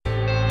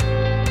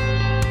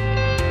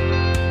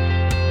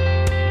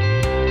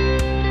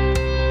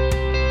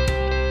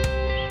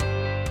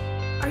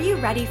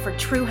ready for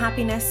true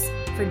happiness,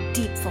 for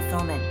deep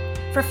fulfillment,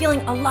 for feeling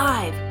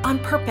alive, on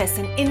purpose,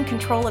 and in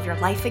control of your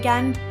life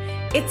again?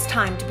 It's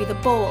time to be the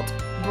bold,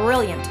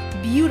 brilliant,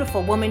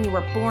 beautiful woman you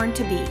were born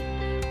to be.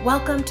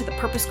 Welcome to the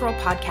Purpose Girl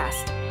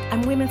Podcast.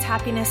 I'm women's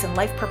happiness and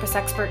life purpose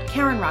expert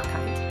Karen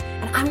Rockkind,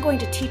 and I'm going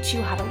to teach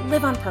you how to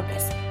live on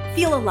purpose,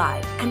 feel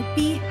alive, and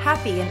be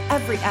happy in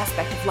every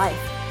aspect of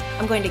life.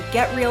 I'm going to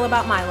get real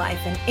about my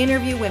life and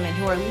interview women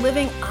who are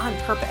living on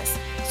purpose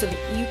so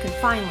that you can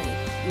finally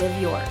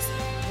live yours.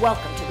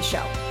 Welcome to the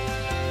show.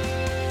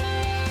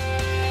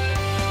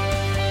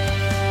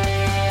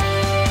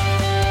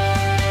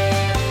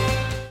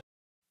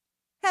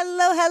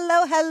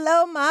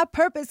 Hello, my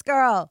purpose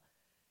girl.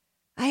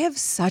 I have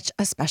such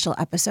a special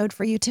episode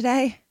for you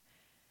today.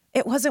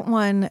 It wasn't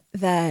one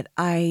that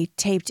I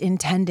taped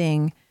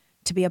intending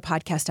to be a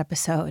podcast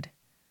episode,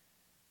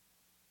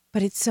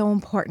 but it's so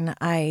important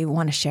I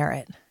want to share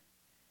it.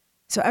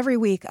 So every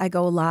week I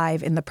go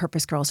live in the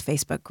Purpose Girls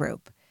Facebook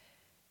group.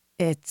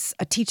 It's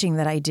a teaching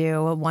that I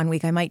do. One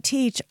week I might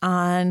teach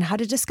on how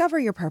to discover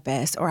your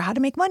purpose or how to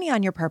make money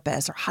on your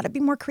purpose or how to be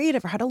more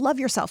creative or how to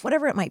love yourself,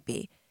 whatever it might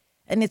be.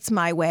 And it's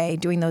my way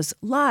doing those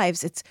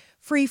lives. It's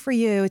free for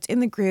you. It's in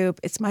the group.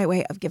 It's my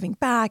way of giving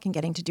back and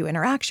getting to do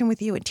interaction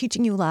with you and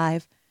teaching you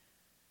live.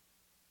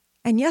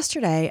 And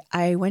yesterday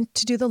I went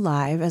to do the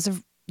live as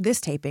of this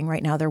taping.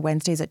 Right now they're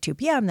Wednesdays at 2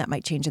 p.m. That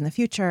might change in the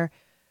future.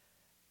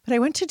 But I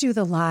went to do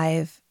the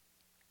live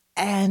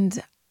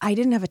and I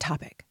didn't have a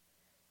topic.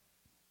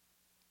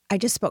 I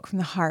just spoke from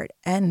the heart.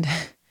 And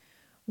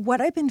what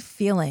I've been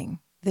feeling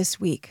this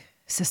week,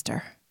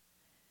 sister,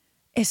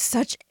 is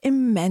such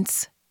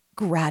immense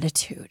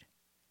gratitude.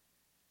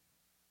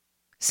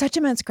 Such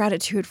immense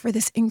gratitude for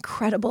this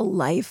incredible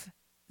life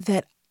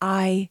that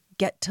I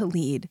get to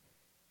lead,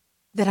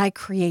 that I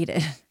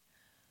created.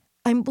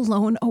 I'm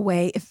blown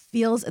away. It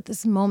feels at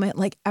this moment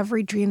like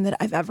every dream that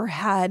I've ever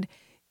had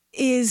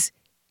is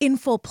in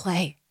full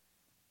play.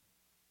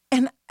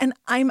 And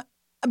I'm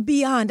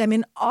beyond, I'm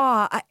in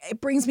awe. It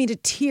brings me to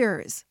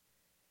tears.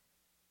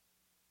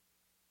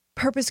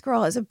 Purpose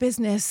Girl is a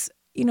business,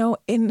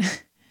 in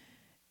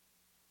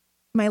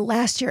my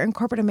last year in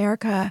corporate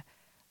America,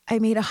 I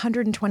made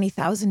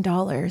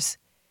 $120,000.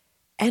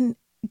 And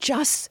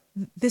just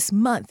this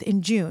month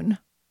in June,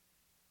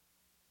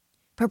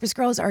 Purpose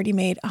Girl has already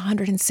made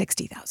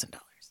 $160,000.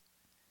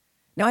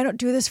 Now, I don't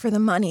do this for the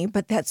money,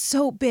 but that's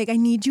so big. I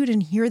need you to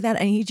hear that.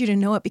 I need you to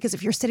know it, because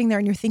if you're sitting there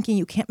and you're thinking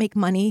you can't make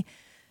money,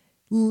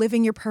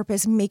 living your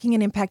purpose, making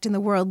an impact in the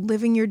world,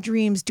 living your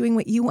dreams, doing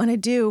what you want to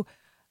do,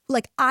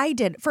 like I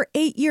did for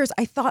 8 years,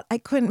 I thought I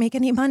couldn't make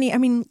any money. I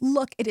mean,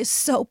 look, it is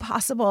so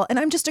possible. And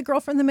I'm just a girl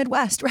from the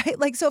Midwest, right?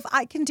 Like, so if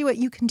I can do it,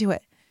 you can do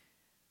it.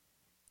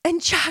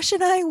 And Josh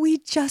and I, we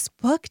just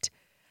booked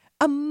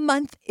a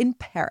month in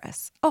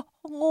Paris, a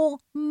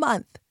whole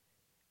month.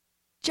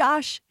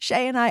 Josh,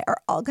 Shay, and I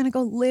are all going to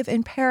go live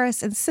in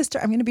Paris. And sister,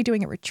 I'm going to be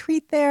doing a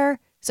retreat there,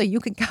 so you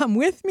can come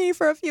with me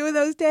for a few of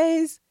those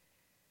days.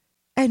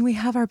 And we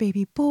have our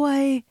baby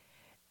boy.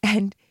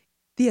 And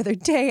the other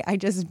day, I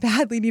just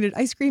badly needed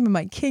ice cream, and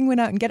my king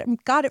went out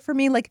and got it for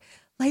me. Like,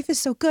 life is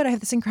so good. I have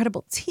this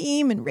incredible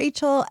team and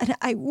Rachel, and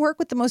I work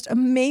with the most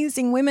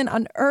amazing women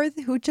on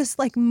earth who just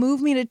like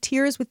move me to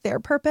tears with their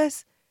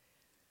purpose.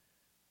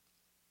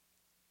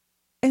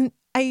 And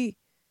I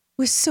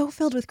was so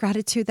filled with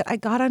gratitude that I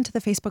got onto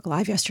the Facebook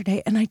Live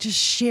yesterday and I just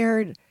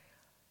shared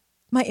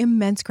my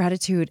immense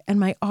gratitude and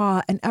my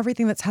awe and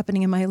everything that's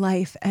happening in my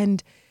life,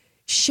 and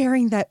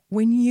sharing that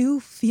when you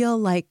feel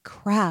like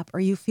crap or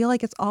you feel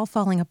like it's all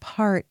falling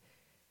apart,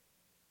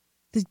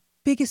 the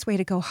biggest way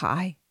to go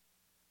high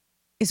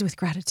is with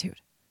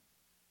gratitude.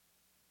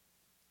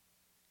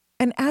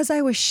 And as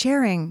I was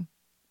sharing,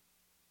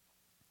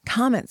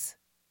 comments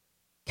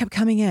kept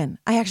coming in.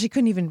 I actually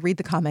couldn't even read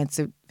the comments.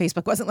 So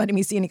Facebook wasn't letting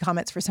me see any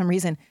comments for some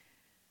reason.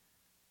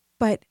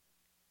 But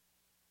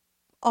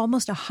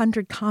almost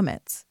 100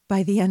 comments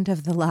by the end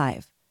of the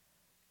live.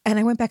 And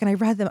I went back and I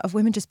read them, of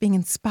women just being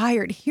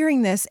inspired,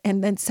 hearing this,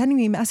 and then sending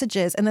me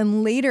messages. And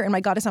then later in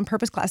my Goddess on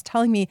Purpose class,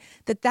 telling me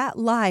that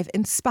live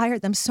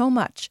inspired them so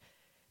much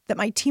that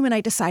my team and I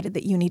decided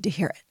that you need to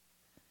hear it.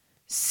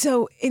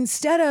 So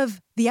instead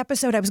of the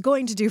episode I was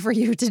going to do for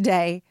you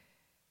today,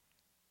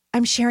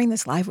 I'm sharing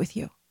this live with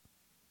you.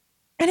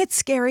 And it's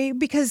scary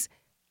because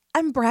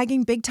I'm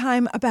bragging big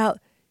time about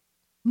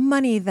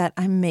money that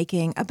I'm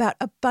making, about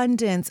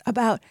abundance,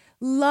 about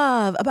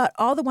love, about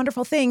all the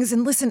wonderful things.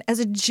 And listen, as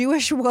a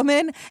Jewish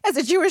woman, as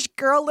a Jewish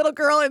girl, little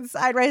girl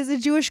inside, right? As a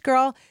Jewish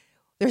girl,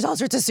 there's all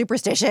sorts of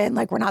superstition.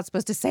 Like, we're not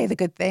supposed to say the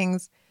good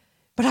things.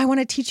 But I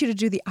want to teach you to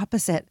do the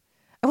opposite.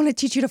 I want to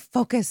teach you to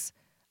focus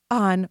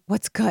on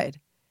what's good.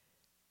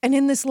 And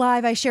in this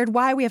live, I shared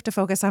why we have to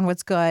focus on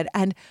what's good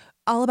and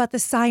all about the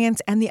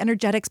science and the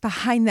energetics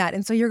behind that.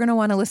 And so you're going to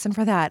want to listen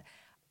for that.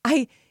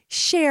 I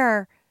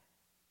share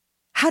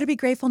how to be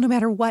grateful no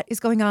matter what is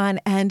going on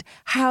and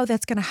how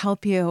that's going to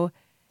help you.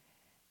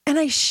 And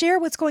I share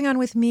what's going on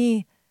with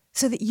me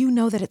so that you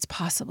know that it's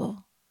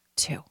possible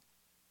too.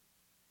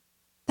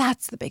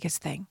 That's the biggest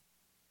thing.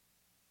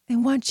 I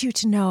want you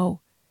to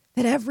know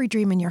that every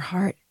dream in your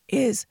heart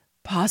is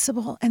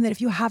possible, and that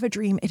if you have a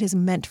dream, it is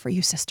meant for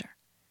you, sister.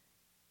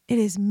 It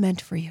is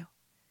meant for you.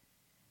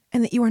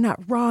 And that you are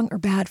not wrong or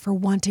bad for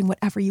wanting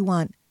whatever you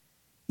want.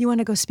 You want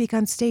to go speak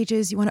on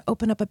stages. You want to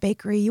open up a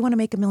bakery. You want to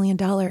make $1 million.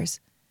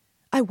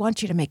 I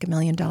want you to make $1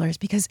 million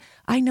because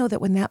I know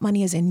that when that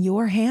money is in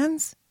your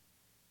hands,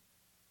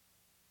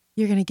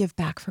 you're going to give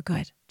back for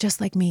good,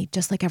 just like me,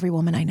 just like every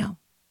woman I know.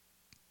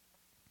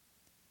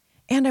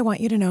 And I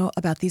want you to know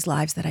about these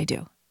lives that I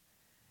do.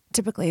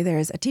 Typically,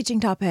 there's a teaching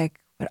topic,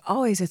 but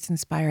always it's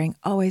inspiring,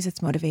 always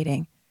it's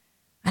motivating.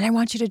 And I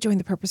want you to join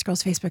the Purpose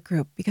Girls Facebook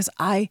group because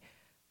I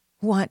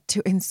want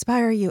to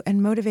inspire you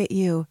and motivate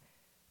you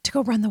to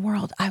go run the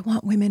world. I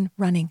want women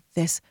running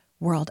this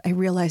world. I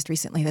realized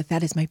recently that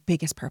that is my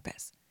biggest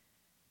purpose.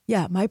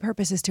 Yeah, my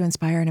purpose is to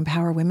inspire and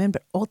empower women,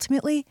 but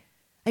ultimately,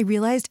 I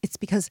realized it's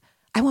because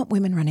I want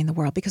women running the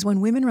world. Because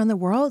when women run the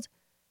world,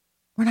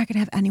 we're not going to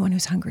have anyone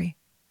who's hungry.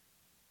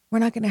 We're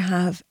not going to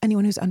have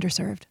anyone who's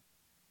underserved.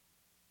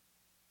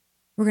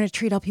 We're going to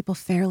treat all people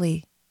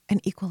fairly and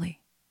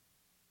equally.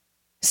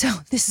 So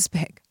this is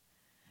big.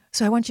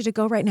 So I want you to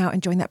go right now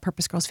and join that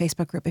Purpose Girls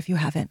Facebook group if you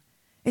haven't.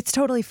 It's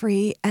totally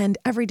free, and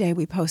every day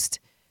we post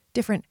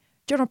different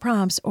journal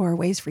prompts or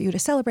ways for you to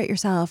celebrate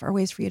yourself or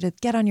ways for you to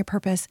get on your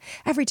purpose.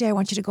 Every day I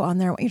want you to go on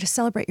there. I want you to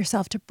celebrate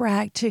yourself, to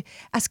brag, to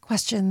ask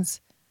questions.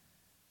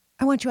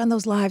 I want you on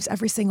those lives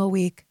every single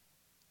week.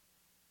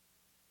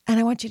 And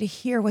I want you to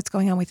hear what's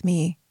going on with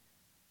me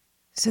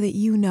so that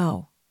you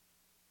know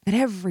that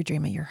every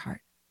dream of your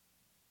heart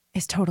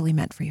is totally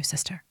meant for you,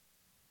 sister.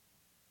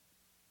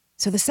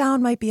 So the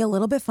sound might be a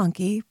little bit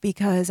funky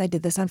because I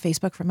did this on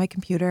Facebook from my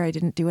computer. I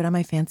didn't do it on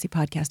my fancy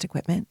podcast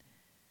equipment.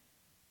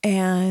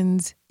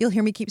 And you'll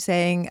hear me keep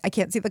saying, I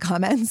can't see the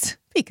comments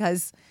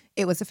because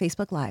it was a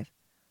Facebook Live.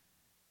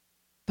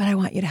 But I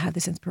want you to have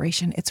this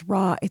inspiration. It's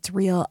raw. It's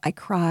real. I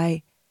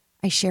cry.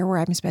 I share where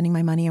I'm spending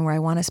my money and where I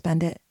want to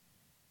spend it.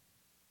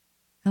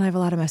 And I have a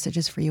lot of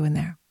messages for you in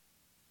there.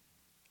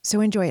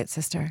 So enjoy it,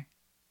 sister.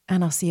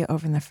 And I'll see you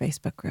over in the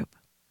Facebook group.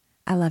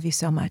 I love you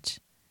so much.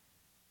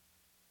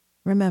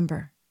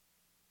 Remember,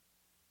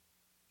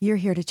 you're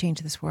here to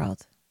change this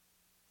world.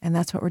 And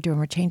that's what we're doing.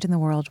 We're changing the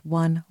world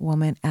one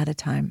woman at a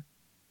time.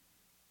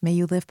 May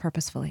you live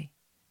purposefully.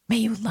 May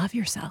you love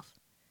yourself.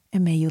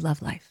 And may you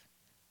love life.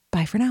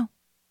 Bye for now.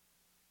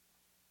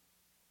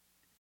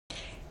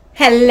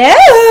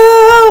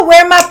 Hello,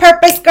 where my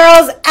purpose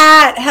girls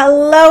at?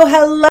 Hello,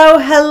 hello,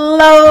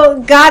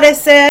 hello,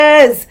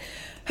 goddesses.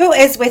 Who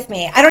is with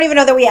me? I don't even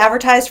know that we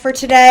advertised for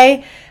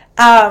today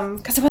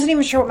because I wasn't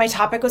even sure what my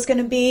topic was going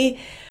to be.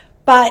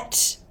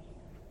 But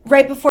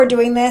right before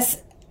doing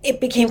this, it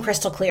became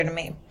crystal clear to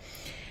me.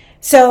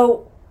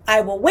 So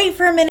I will wait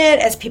for a minute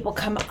as people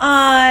come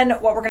on.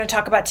 What we're going to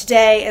talk about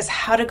today is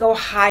how to go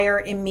higher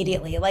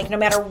immediately. Like no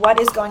matter what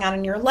is going on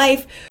in your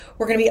life,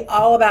 we're going to be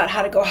all about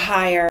how to go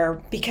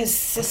higher because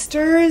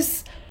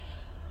sisters,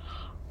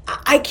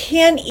 I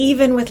can't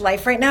even with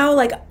life right now.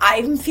 Like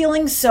I'm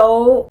feeling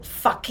so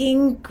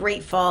fucking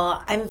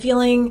grateful.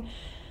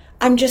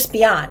 I'm just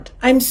beyond.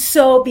 I'm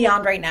so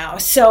beyond right now.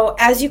 So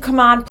as you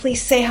come on,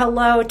 please say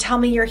hello. Tell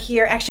me you're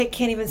here. Actually, I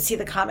can't even see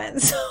the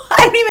comments. I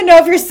don't even know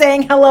if you're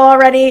saying hello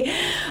already.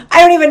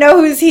 I don't even know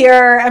who's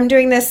here. I'm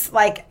doing this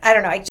like, I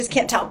don't know. I just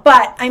can't tell.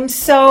 But I'm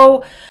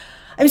so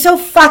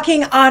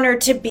fucking honored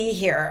to be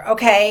here.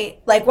 Okay.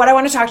 Like what I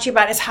want to talk to you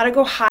about is how to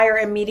go higher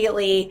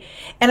immediately.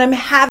 And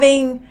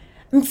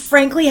I'm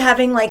frankly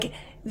having like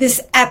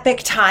this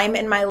epic time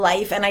in my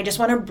life and I just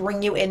want to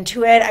bring you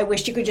into it. I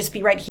wish you could just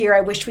be right here.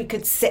 I wish we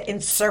could sit in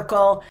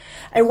circle.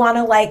 I want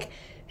to like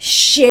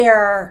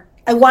share.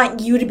 I want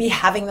you to be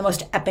having the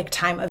most epic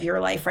time of your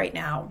life right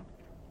now.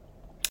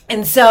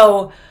 And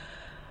so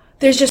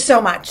there's just so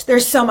much.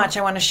 There's so much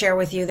I want to share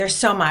with you. There's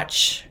so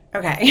much.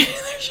 Okay.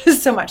 There's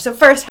just so much. So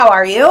first, how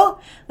are you?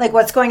 Like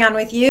what's going on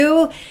with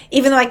you?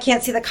 Even though I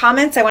can't see the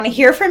comments, I want to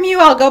hear from you.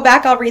 I'll go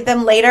back. I'll read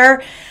them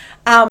later.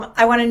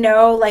 I want to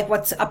know like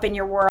what's up in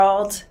your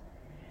world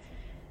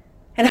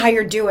and how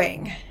you're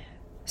doing.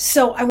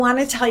 So I want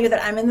to tell you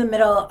that I'm in the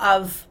middle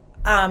of,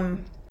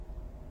 have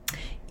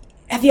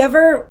you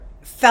ever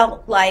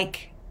felt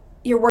like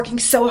you're working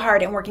so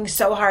hard and working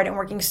so hard and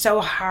working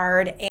so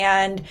hard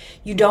and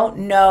you don't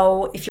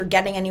know if you're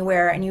getting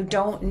anywhere and you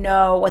don't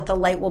know what the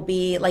light will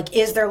be? Like,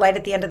 is there light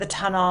at the end of the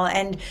tunnel?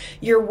 And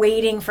you're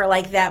waiting for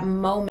like that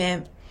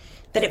moment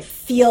that it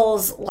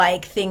feels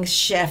like things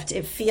shift.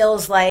 It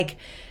feels like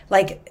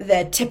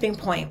the tipping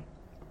point.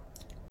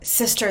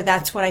 Sister,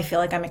 that's what I feel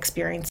like I'm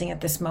experiencing at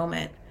this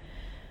moment.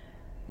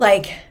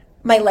 Like,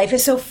 my life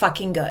is so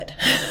fucking good.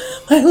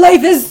 My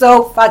life is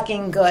so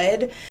fucking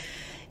good.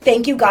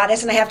 Thank you,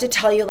 goddess. And I have to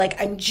tell you,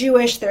 like, I'm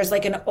Jewish. There's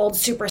like an old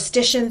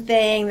superstition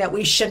thing that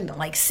we shouldn't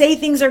like say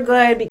things are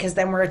good because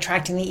then we're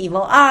attracting the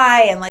evil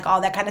eye and like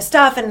all that kind of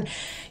stuff. And,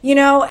 you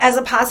know, as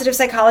a positive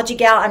psychology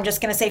gal, I'm just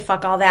going to say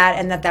fuck all that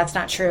and that's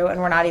not true. And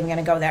we're not even going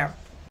to go there.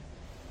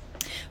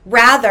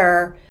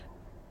 Rather,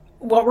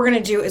 what we're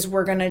going to do is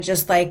we're going to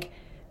just like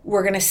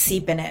we're going to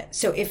seep in it.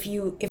 So if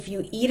you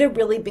eat a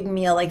really big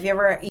meal, like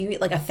if you eat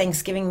like a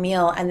Thanksgiving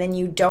meal and then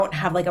you don't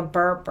have like a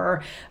burp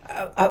or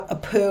a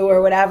poo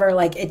or whatever,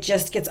 like it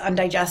just gets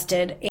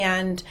undigested.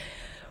 And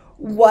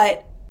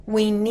what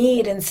we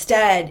need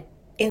instead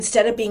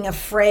of being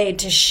afraid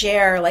to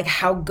share like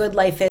how good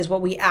life is,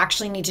 what we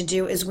actually need to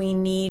do is we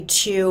need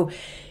to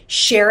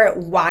share it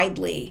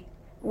widely.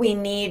 We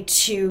need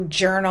to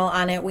journal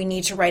on it. We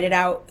need to write it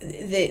out.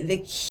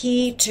 The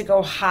key to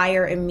go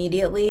higher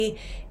immediately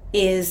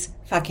is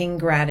fucking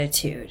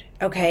gratitude.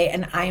 Okay.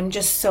 And I'm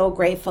just so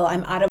grateful.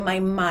 I'm out of my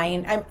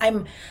mind.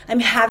 I'm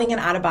having an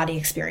out of body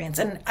experience.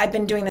 And I've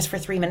been doing this for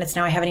 3 minutes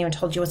now. I haven't even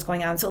told you what's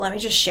going on. So let me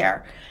just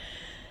share.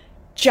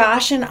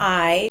 Josh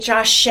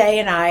Shea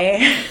and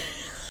I,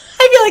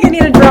 I feel like I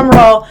need a drum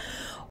roll.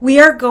 We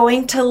are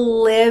going to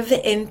live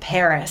in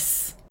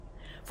Paris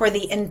for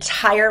the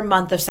entire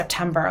month of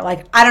September.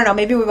 Like, I don't know,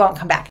 maybe we won't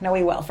come back. No,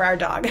 we will for our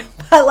dog.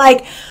 But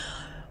like,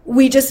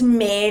 we just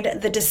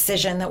made the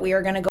decision that we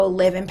are going to go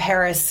live in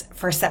Paris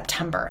for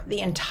September,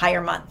 the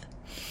entire month.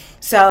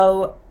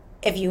 So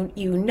if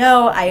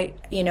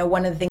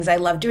one of the things I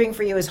love doing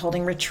for you is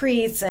holding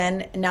retreats.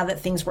 And now that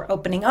things were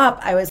opening up,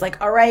 I was like,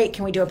 all right,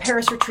 can we do a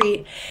Paris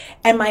retreat?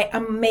 And my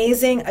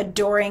amazing,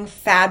 adoring,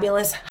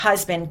 fabulous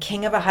husband,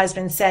 king of a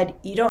husband, said,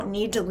 you don't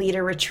need to lead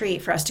a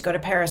retreat for us to go to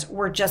Paris.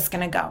 We're just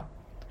going to go.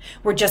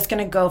 We're just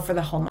going to go for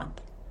the whole month.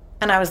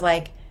 And I was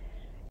like,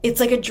 it's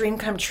like a dream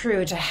come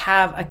true to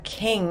have a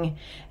king,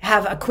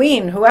 have a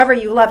queen, whoever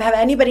you love, have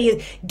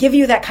anybody give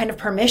you that kind of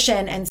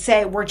permission and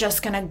say, we're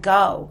just going to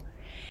go.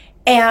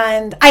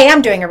 And I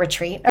am doing a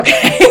retreat,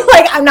 okay?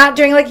 Like, I'm not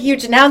doing like a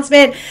huge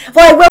announcement.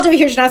 Well, I will do a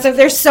huge announcement.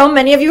 There's so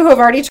many of you who have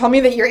already told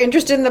me that you're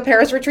interested in the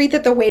Paris retreat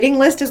that the waiting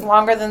list is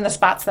longer than the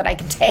spots that I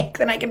can take,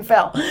 than I can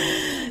fill.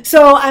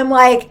 So I'm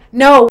like,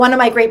 no, one of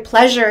my great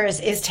pleasures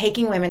is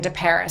taking women to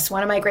Paris.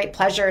 One of my great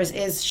pleasures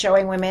is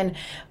showing women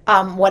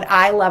what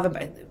I love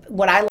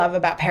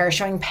about Paris,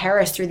 showing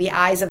Paris through the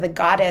eyes of the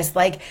goddess.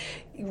 Like,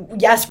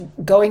 yes,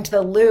 going to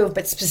the Louvre,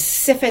 but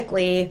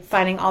specifically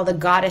finding all the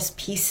goddess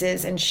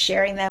pieces and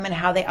sharing them and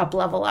how they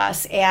up-level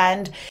us.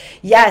 And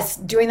yes,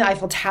 doing the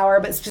Eiffel Tower,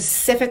 but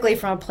specifically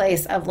from a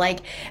place of like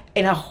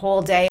in a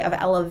whole day of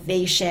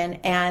elevation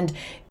and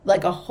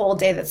like a whole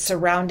day that's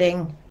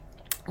surrounding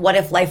what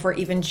if life were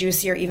even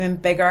juicier, even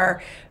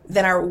bigger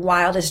than our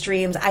wildest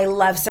dreams. I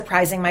love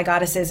surprising my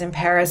goddesses in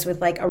Paris with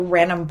like a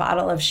random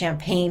bottle of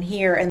champagne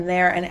here and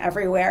there and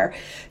everywhere.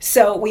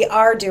 So we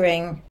are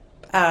doing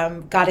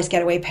Goddess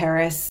Getaway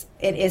Paris.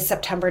 It is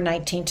September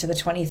 19th to the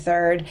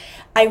 23rd.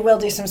 I will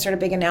do some sort of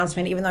big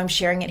announcement, even though I'm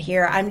sharing it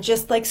here. I'm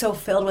just like so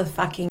filled with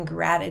fucking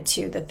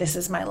gratitude that this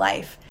is my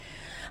life.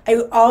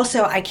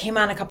 I came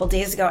on a couple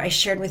days ago. I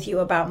shared with you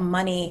about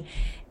money,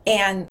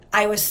 and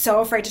I was so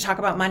afraid to talk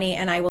about money.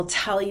 And I will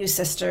tell you,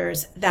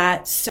 sisters,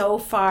 that so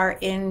far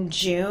in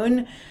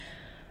June,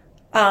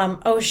 I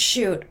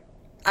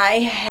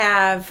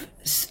have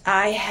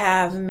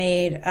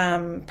made,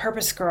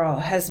 Purpose Girl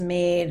has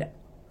made,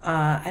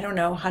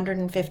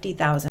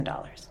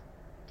 $150,000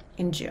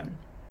 in June,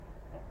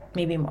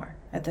 maybe more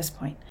at this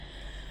point.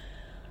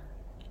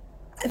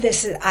 I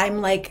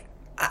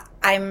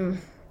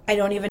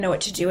don't even know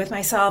what to do with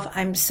myself.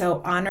 I'm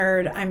so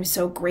honored. I'm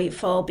so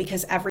grateful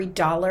because every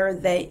dollar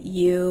that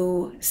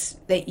you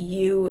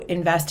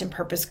invest in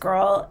Purpose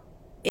Girl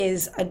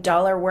is a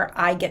dollar where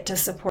I get to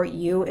support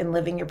you in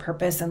living your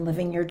purpose and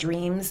living your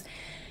dreams.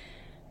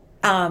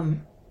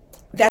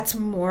 That's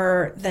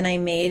more than I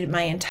made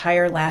my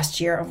entire last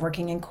year of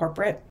working in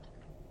corporate.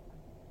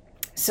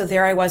 So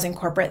there I was in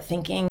corporate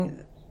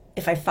thinking,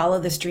 if I follow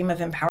this dream of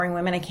empowering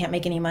women, I can't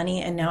make any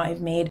money. And now I've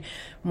made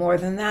more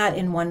than that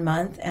in 1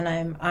 month. And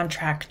I'm on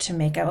track to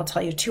make, I will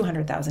tell you,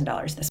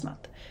 $200,000 this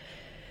month.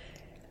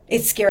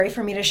 It's scary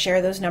for me to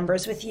share those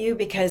numbers with you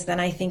because then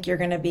I think you're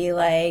going to be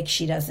like,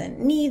 she doesn't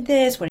need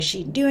this. What is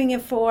she doing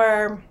it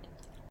for?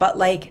 But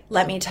like,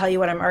 let me tell you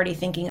what I'm already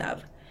thinking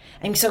of.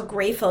 I'm so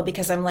grateful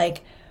because I'm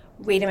like,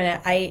 wait a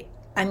minute,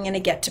 I'm going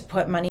to get to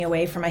put money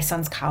away for my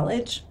son's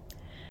college.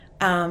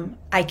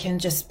 I can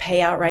just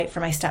pay outright for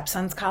my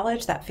stepson's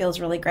college. That feels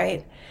really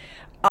great.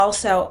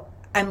 Also,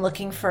 I'm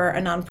looking for a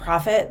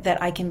nonprofit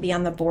that I can be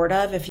on the board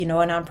of. If you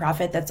know a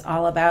nonprofit that's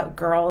all about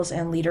girls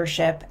and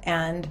leadership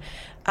and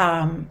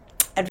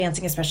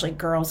advancing, especially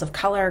girls of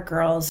color,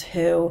 girls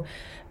who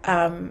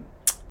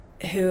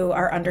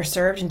are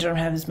underserved and don't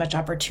have as much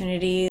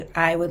opportunity.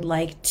 I would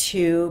like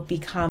to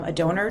become a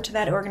donor to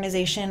that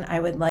organization. I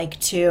would like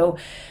to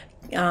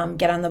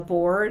get on the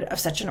board of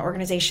such an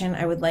organization.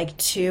 I would like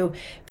to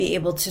be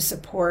able to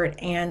support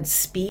and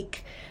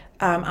speak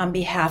on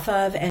behalf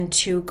of and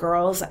to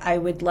girls. I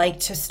would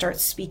like to start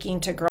speaking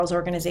to girls'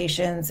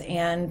 organizations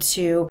and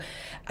to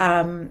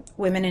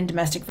women in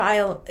domestic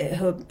violence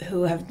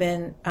who have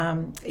been,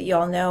 you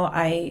all know,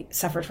 I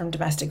suffered from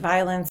domestic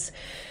violence,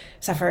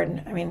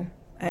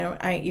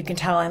 you can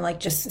tell I'm like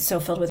just so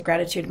filled with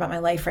gratitude about my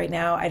life right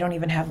now. I don't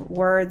even have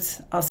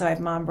words. Also, I have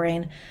mom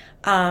brain.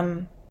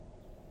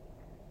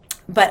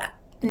 But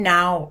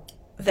now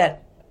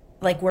that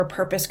like where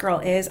Purpose Girl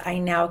is, I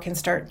now can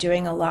start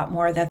doing a lot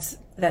more that's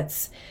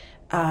that's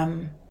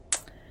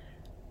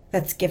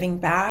giving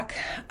back.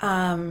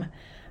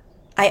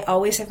 I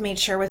always have made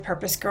sure with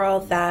Purpose Girl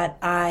that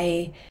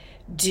I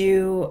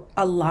do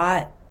a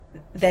lot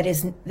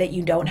that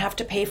you don't have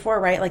to pay for,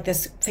 right? Like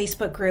this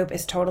Facebook group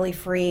is totally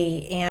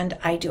free, and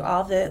I do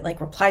all the like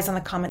replies on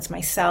the comments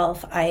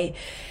myself. I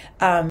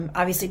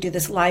obviously do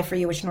this live for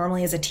you, which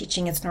normally is a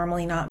teaching. It's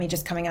normally not me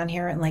just coming on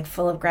here and like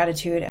full of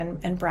gratitude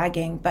and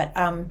bragging, but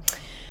so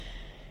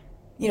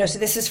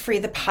this is free.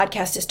 The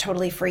podcast is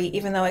totally free,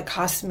 even though it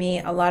costs me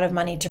a lot of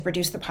money to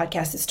produce the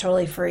podcast. It's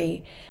totally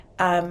free.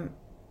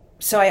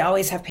 So I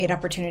always have paid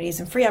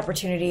opportunities and free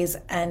opportunities.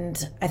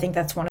 And I think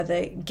that's one of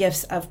the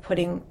gifts of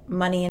putting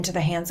money into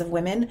the hands of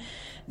women,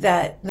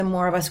 that the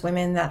more of us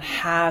women that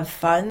have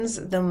funds,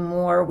 the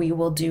more we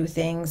will do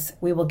things,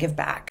 we will give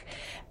back.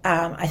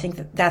 I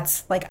think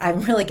that's like,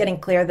 I'm really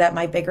getting clear that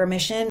my bigger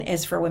mission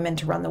is for women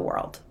to run the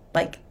world.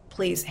 Like,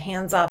 please,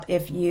 hands up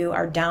if you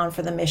are down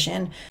for the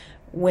mission.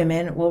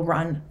 Women will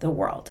run the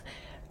world.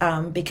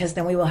 Because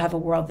then we will have a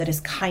world that is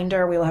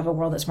kinder. We will have a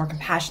world that's more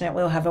compassionate.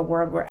 We will have a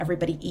world where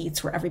everybody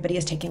eats, where everybody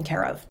is taken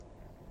care of.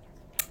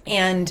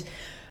 And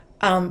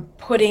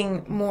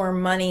putting more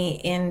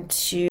money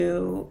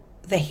into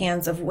the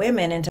hands of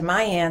women, into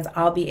my hands,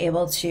 I'll be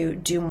able to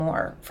do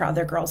more for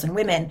other girls and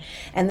women.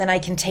 And then I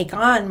can take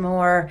on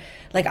more,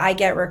 like I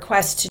get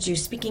requests to do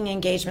speaking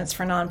engagements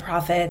for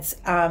nonprofits.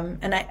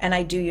 And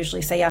I do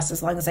usually say yes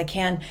as long as I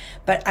can,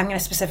 but I'm going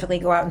to specifically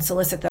go out and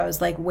solicit those.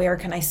 Like, where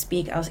can I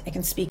speak? I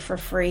can speak for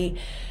free.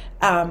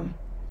 And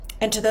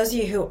to those of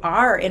you who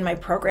are in my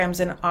programs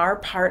and are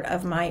part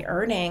of my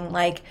earning,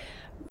 like,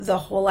 the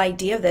whole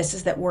idea of this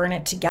is that we're in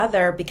it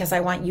together, because I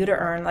want you to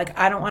earn. Like,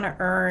 I don't want to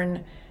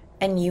earn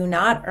and you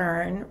not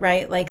earn,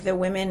 right? Like the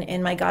women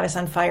in my Goddess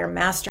on Fire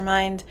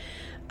mastermind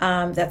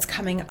that's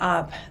coming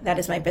up, that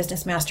is my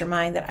business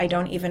mastermind that I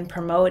don't even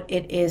promote.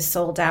 It is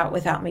sold out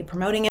without me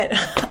promoting it.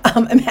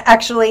 I'm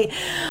actually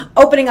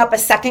opening up a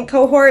second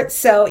cohort.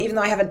 So even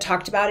though I haven't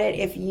talked about it,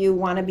 if you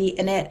want to be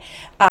in it,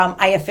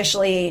 I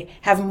officially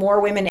have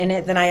more women in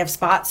it than I have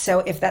spots.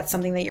 So if that's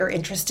something that you're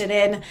interested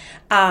in,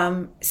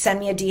 send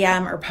me a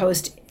DM or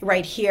post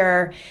right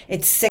here.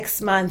 It's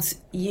 6 months,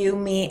 you,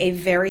 me, a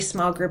very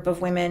small group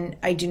of women.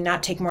 I do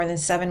not take more than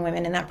 7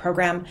 women in that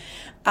program.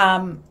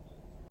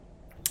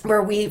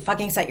 Where we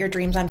fucking set your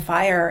dreams on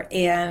fire.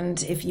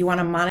 And if you want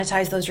to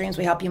monetize those dreams,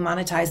 we help you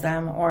monetize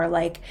them, or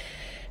like,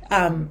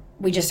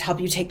 we just help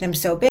you take them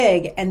so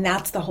big. And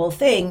that's the whole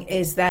thing,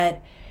 is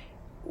that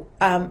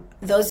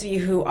those of you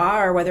who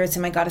are, whether it's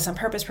in my Goddess on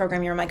Purpose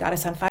program, you're in my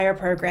Goddess on Fire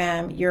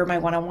program, you're my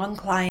one-on-one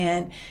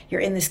client,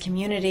 you're in this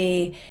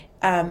community,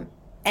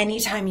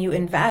 anytime you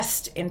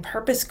invest in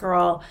Purpose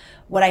Girl,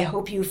 what I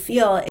hope you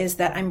feel is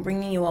that I'm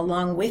bringing you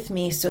along with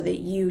me, so that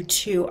you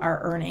too are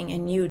earning,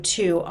 and you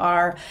too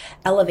are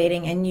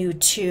elevating, and you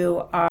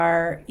too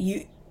are,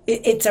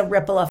 it's a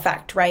ripple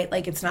effect, right?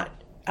 Like, it's not,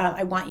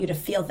 I want you to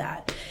feel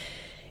that.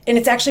 And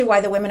it's actually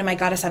why the women in my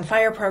Goddess on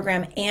Fire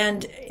program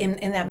and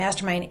in that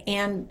mastermind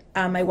and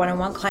my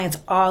one-on-one clients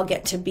all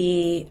get to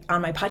be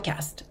on my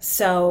podcast.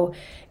 So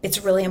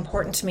it's really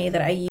important to me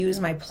that I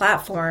use my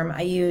platform.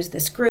 I use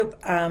this group.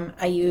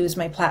 I use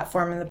my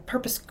platform and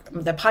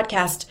the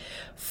podcast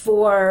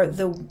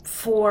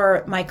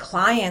for my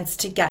clients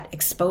to get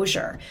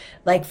exposure.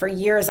 Like, for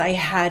years, I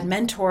had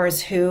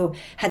mentors who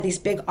had these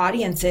big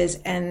audiences,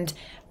 and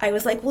I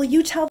was like, will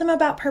you tell them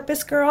about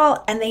Purpose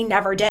Girl? And they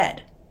never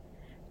did.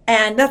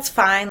 And that's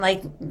fine.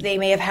 Like, they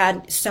may have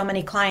had so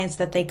many clients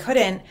that they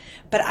couldn't,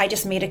 but I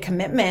just made a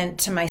commitment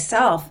to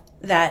myself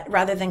that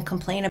rather than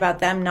complain about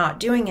them not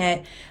doing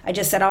it, I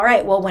just said, all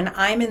right, well, when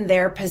I'm in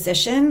their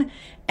position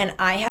and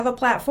I have a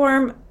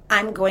platform,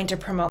 I'm going to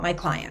promote my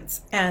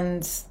clients.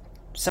 And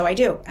so I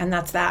do. And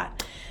that's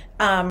that.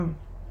 And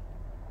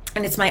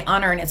it's my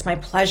honor and it's my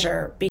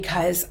pleasure,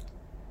 because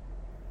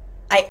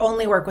I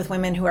only work with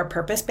women who are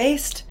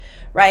purpose-based,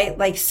 right?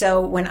 Like,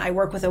 so when I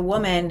work with a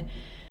woman,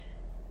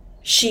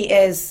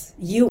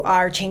 you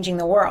are changing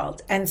the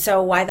world. And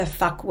so why the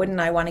fuck wouldn't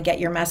I want to get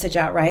your message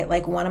out, right?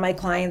 Like, one of my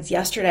clients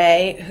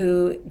yesterday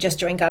who just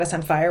joined Goddess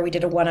on Fire, we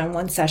did a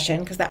one-on-one session,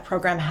 because that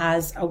program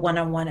has a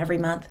one-on-one every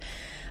month.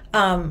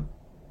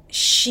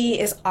 She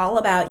is all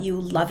about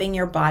you loving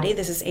your body.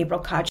 This is April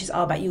Codd. She's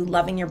all about you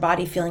loving your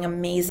body, feeling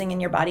amazing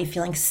in your body,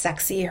 feeling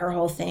sexy. Her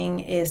whole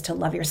thing is to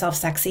love yourself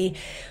sexy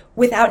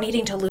without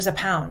needing to lose a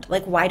pound.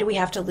 Like, why do we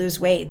have to lose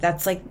weight?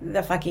 That's like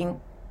the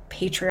fucking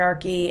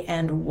patriarchy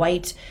and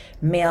white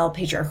male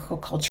patriarchal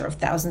culture of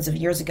thousands of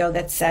years ago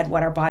that said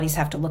what our bodies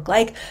have to look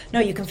like. No,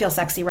 you can feel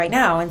sexy right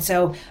now. And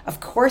so of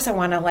course I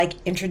want to like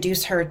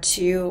introduce her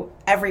to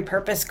every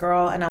Purpose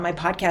Girl and on my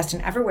podcast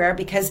and everywhere,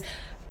 because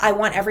I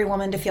want every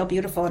woman to feel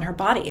beautiful in her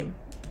body.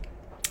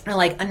 Or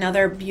like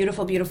another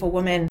beautiful, beautiful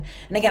woman.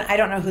 And again, I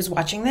don't know who's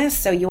watching this,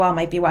 so you all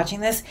might be watching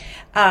this.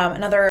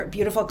 Another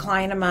beautiful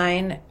client of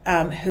mine,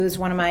 who's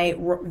one of my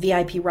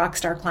VIP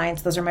Rockstar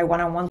clients. Those are my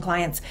one-on-one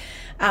clients,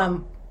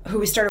 who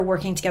we started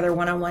working together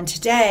one-on-one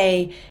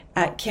today,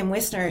 Kim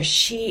Wisner.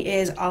 She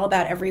is all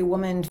about every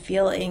woman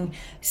feeling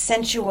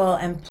sensual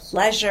and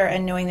pleasure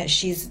and knowing that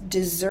she's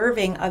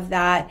deserving of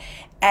that.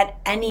 at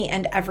any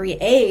and every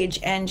age.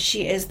 And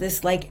she is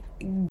this like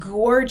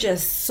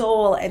gorgeous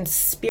soul and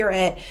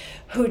spirit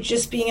who,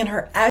 just being in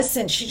her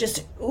essence, she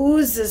just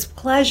oozes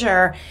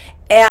pleasure.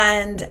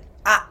 And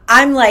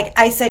I'm like,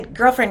 I said,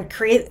 girlfriend,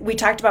 we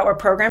talked about what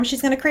program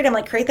she's going to create. I'm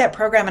like, create that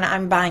program and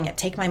I'm buying it.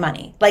 Take my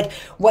money. Like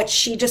what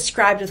she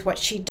described with what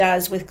she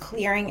does with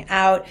clearing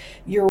out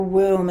your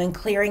womb and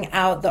clearing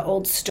out the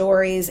old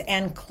stories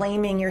and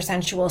claiming your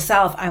sensual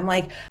self. I'm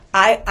like,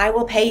 I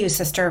will pay you,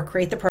 sister,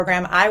 create the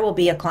program. I will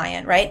be a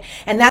client, right?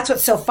 And that's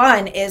what's so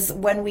fun is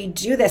when we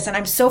do this, and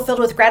I'm so filled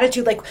with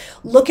gratitude. Like,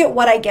 look at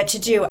what I get to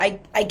do.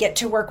 I get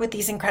to work with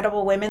these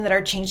incredible women that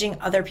are changing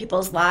other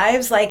people's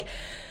lives. Like,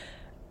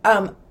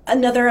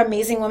 another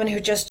amazing woman who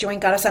just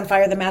joined Goddess on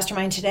Fire, the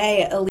mastermind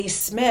today, Elise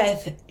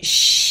Smith,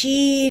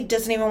 she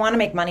doesn't even want to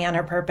make money on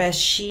her purpose.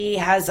 She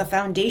has a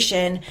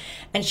foundation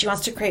and she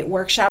wants to create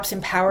workshops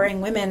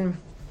empowering women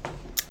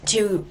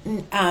to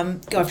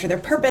go after their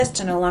purpose,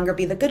 to no longer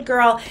be the good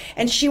girl.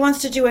 And she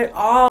wants to do it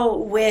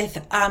all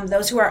with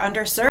those who are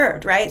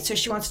underserved, right? So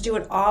she wants to do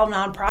it all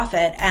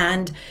nonprofit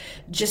and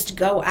just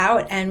go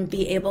out and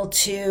be able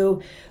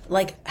to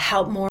like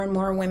help more and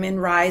more women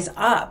rise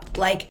up.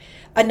 Like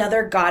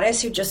another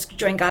goddess who just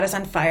joined Goddess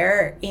on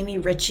Fire, Amy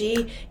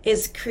Ritchie,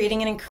 is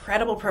creating an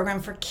incredible program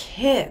for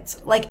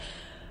kids. Like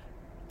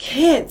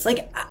kids,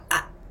 like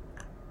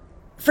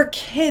for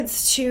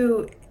kids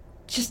to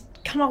just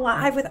come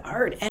alive with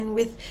art and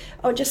with,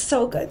 oh, just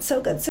so good, so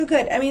good, so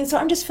good. I mean, so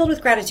I'm just filled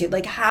with gratitude.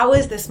 Like, how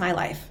is this my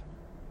life?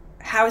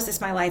 How is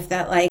this my life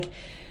that like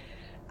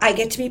I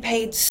get to be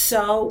paid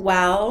so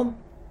well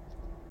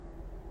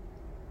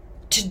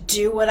to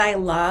do what I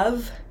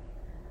love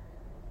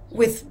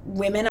with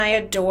women I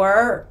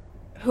adore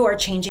who are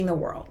changing the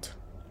world.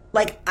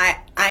 Like I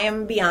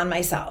am beyond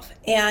myself.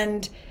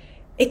 And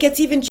it gets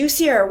even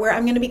juicier where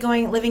I'm going to be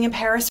living in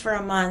Paris for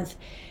a month,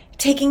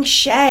 taking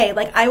Shay.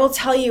 Like I will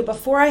tell you,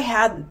 before I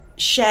had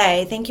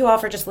Shay, thank you all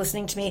for just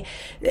listening to me.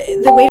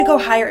 The way to go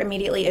higher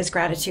immediately is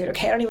gratitude.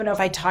 Okay. I don't even know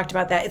if I talked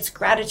about that. It's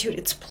gratitude.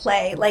 It's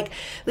play. Like,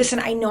 listen,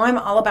 I know I'm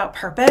all about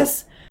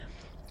purpose,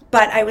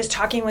 but I was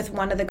talking with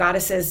one of the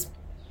goddesses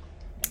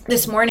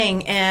this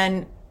morning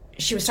and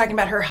she was talking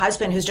about her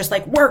husband who's just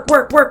like work.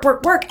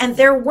 And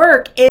their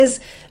work is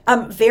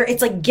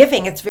it's like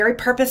giving. It's very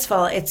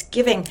purposeful. It's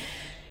giving.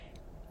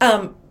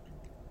 But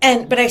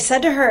I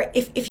said to her,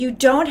 if you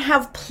don't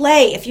have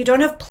play, if you don't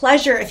have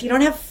pleasure, if you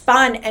don't have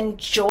fun and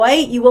joy,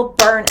 you will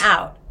burn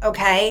out.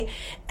 Okay.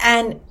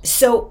 And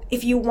so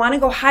if you want to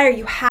go higher,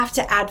 you have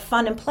to add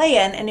fun and play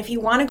in. And if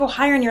you want to go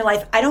higher in your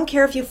life, I don't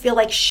care if you feel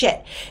like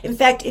shit. In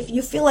fact, if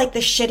you feel like the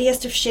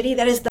shittiest of shitty,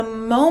 that is the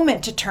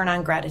moment to turn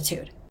on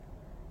gratitude.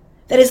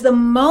 That is the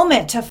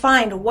moment to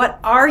find, what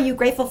are you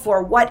grateful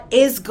for? What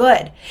is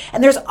good?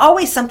 And there's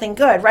always something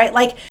good, right?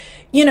 Like,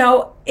 you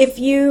know,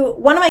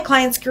 one of my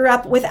clients grew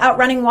up without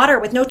running water,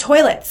 with no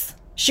toilets.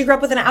 She grew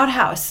up with an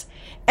outhouse.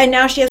 And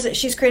now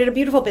she's created a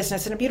beautiful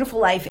business and a beautiful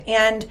life.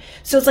 And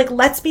so it's like,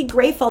 let's be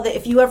grateful that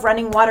if you have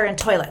running water and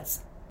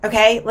toilets,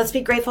 okay, let's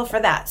be grateful for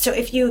that. So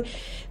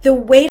the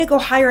way to go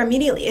higher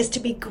immediately is to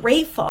be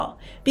grateful,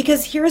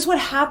 because here's what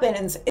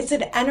happens. It's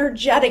an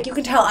energetic, you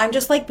can tell I'm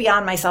just like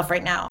beyond myself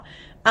right now.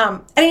 I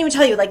didn't even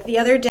tell you, like the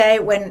other day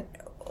when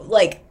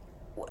like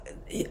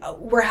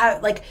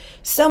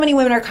so many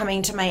women are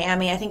coming to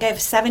Miami. I think I have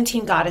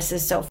 17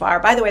 goddesses so far.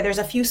 By the way, there's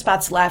a few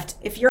spots left.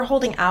 If you're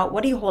holding out,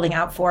 what are you holding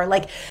out for?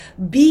 Like,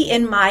 be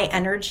in my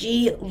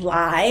energy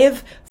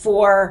live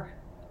for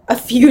a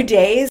few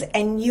days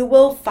and you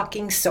will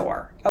fucking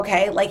soar.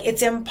 Okay. Like,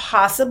 it's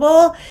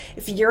impossible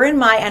if you're in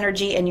my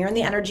energy and you're in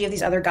the energy of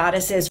these other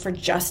goddesses for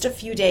just a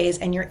few days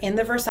and you're in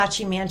the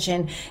Versace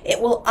mansion,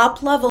 it will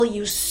up level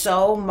you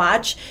so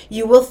much.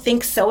 You will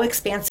think so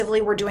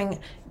expansively. We're doing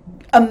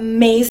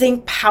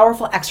amazing,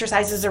 powerful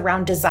exercises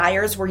around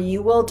desires where you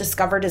will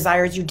discover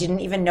desires you didn't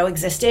even know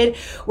existed.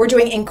 We're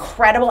doing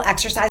incredible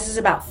exercises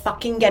about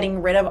fucking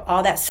getting rid of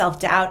all that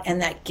self-doubt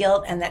and that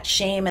guilt and that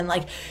shame. And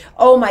like,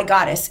 oh my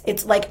goddess,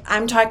 it's like,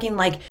 I'm talking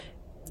like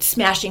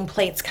smashing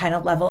plates kind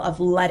of level of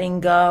letting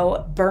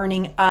go,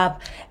 burning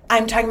up.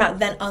 I'm talking about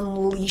then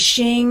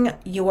unleashing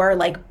your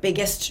like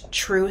biggest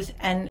truth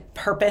and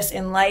purpose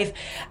in life.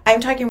 I'm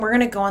talking, we're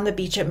going to go on the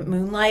beach at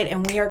moonlight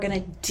and we are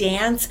going to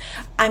dance.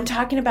 I'm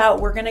talking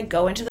about, we're going to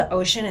go into the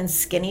ocean and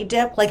skinny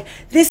dip. Like,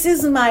 this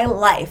is my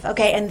life.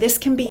 Okay. And this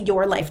can be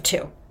your life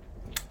too.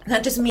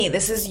 Not just me,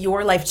 this is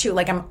your life too.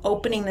 Like, I'm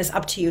opening this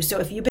up to you. So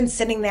if you've been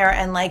sitting there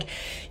and like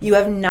you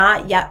have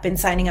not yet been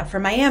signing up for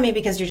Miami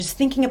because you're just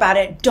thinking about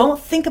it,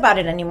 don't think about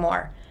it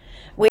anymore.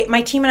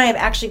 My team and I have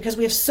actually, because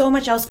we have so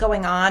much else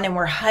going on and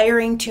we're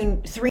hiring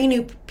two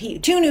new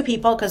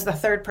people, because the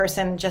third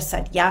person just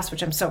said yes,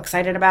 which I'm so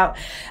excited about.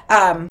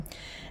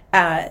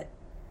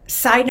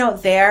 Side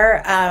note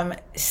there,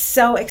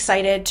 so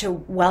excited to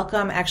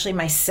welcome actually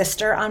my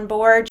sister on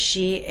board.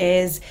 She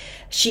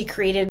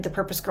created the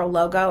Purpose Girl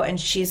logo and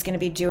she's going to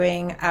be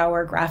doing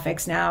our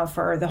graphics now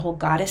for the whole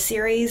Goddess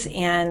series.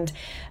 And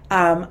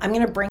I'm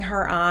going to bring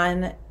her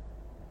on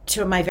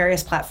to my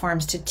various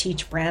platforms to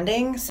teach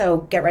branding.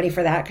 So get ready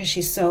for that because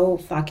she's so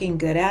fucking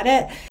good at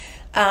it.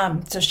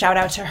 So shout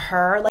out to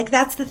her. Like,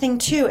 that's the thing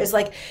too, is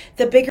like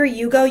the bigger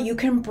you go, you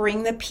can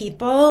bring the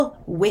people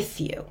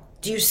with you.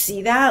 Do you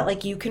see that?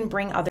 Like, you can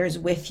bring others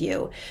with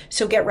you.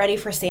 So get ready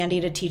for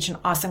Sandy to teach an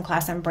awesome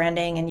class on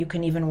branding, and you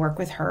can even work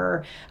with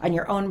her on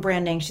your own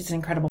branding. She's an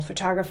incredible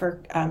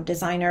photographer,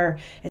 designer,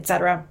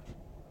 etc.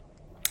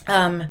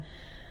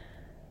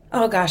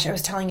 Oh gosh, I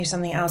was telling you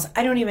something else.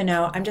 I don't even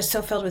know. I'm just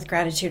so filled with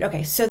gratitude.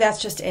 Okay, so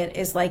that's just it.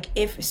 Is like,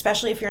 if,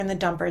 especially if you're in the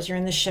dumpers, you're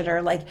in the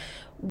shitter, like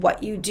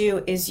what you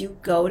do is you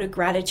go to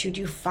gratitude.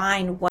 You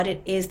find what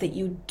it is that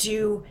you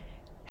do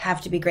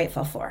have to be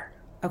grateful for.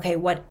 Okay,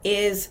 what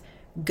is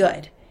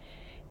good.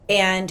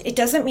 And it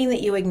doesn't mean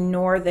that you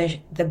ignore the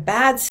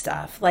bad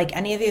stuff. Like,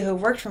 any of you who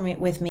worked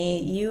with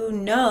me, you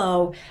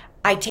know,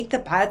 I take the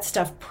bad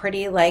stuff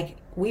pretty, like,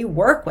 we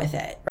work with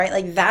it, right?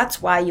 Like,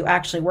 that's why you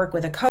actually work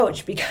with a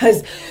coach,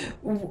 because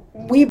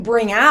we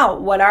bring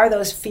out what are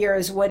those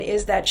fears, what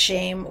is that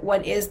shame,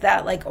 what is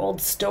that like old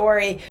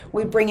story.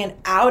 We bring it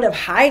out of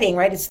hiding,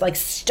 right? It's like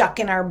stuck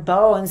in our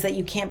bones that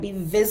you can't be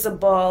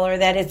visible, or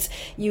that it's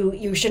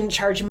you shouldn't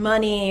charge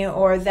money,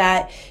 or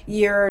that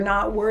you're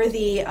not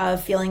worthy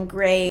of feeling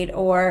great,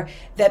 or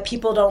that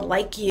people don't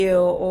like you,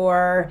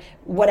 or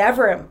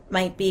whatever it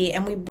might be.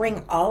 And we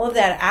bring all of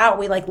that out.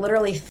 We like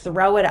literally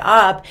throw it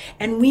up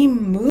and we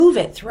move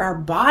it through our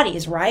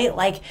bodies, right?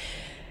 Like,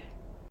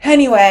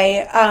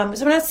 anyway, so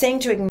I'm not saying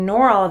to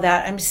ignore all of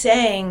that. I'm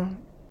saying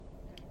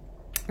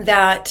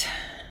that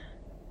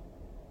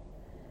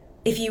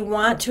if you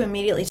want to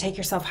immediately take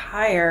yourself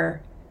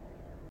higher,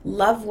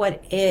 love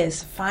what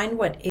is, find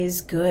what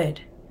is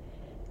good,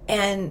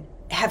 and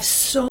have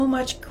so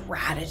much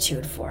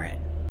gratitude for it.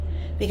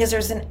 Because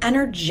there's an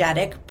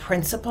energetic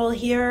principle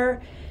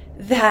here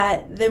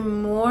that the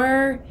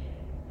more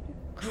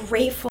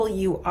grateful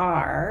you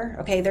are,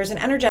 okay, there's an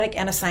energetic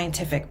and a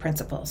scientific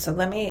principle. So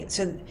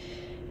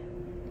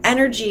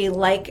energy,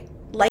 like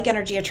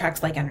energy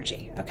attracts like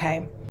energy,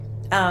 okay?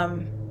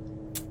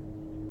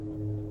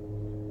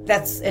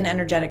 That's an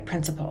energetic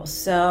principle.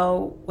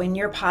 So when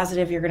you're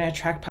positive, you're going to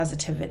attract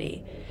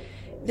positivity.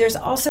 There's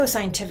also a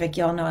scientific,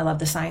 y'all know I love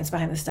the science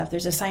behind this stuff.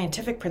 There's a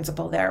scientific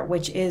principle there,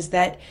 which is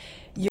that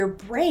your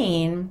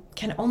brain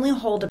can only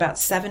hold about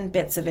 7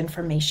 bits of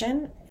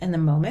information in the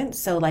moment.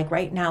 So like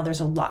right now,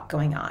 there's a lot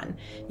going on.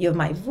 You have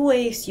my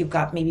voice, you've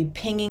got maybe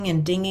pinging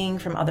and dinging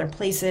from other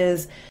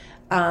places.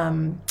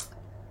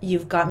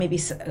 You've got maybe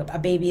a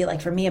baby,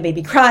 like for me, a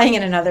baby crying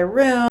in another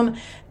room.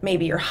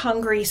 Maybe you're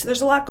hungry. So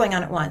there's a lot going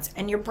on at once,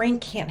 and your brain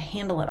can't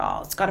handle it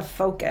all. It's got to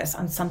focus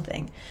on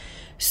something.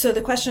 So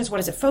the question is, what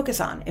does it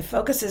focus on? It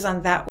focuses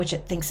on that which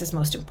it thinks is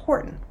most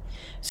important.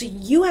 So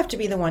you have to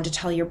be the one to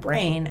tell your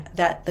brain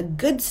that the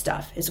good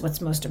stuff is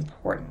what's most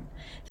important,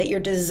 that your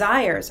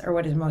desires are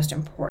what is most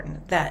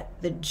important, that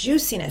the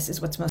juiciness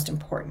is what's most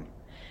important.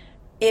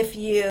 If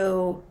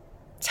you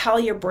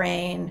tell your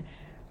brain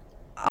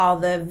all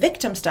the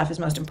victim stuff is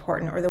most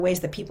important, or the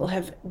ways that people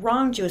have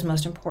wronged you is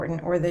most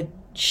important, or the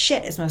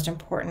shit is most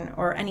important,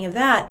 or any of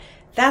that,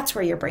 that's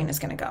where your brain is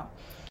going to go.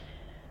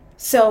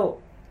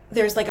 So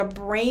there's like a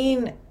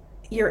brain,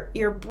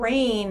 your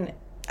brain,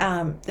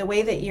 the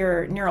way that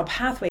your neural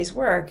pathways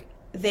work,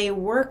 they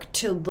work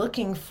to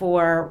looking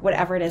for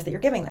whatever it is that you're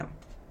giving them.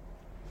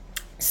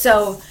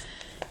 So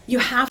you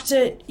have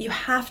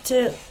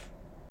to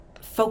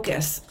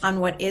focus on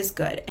what is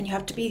good, and you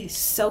have to be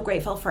so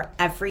grateful for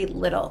every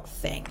little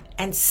thing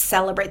and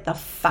celebrate the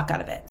fuck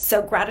out of it.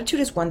 So gratitude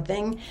is one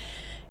thing.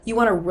 You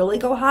want to really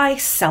go high,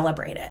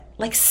 celebrate it.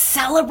 Like,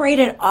 celebrate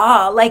it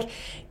all. Like,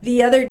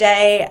 the other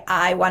day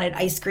I wanted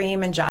ice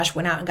cream and Josh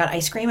went out and got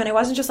ice cream, and I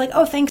wasn't just like,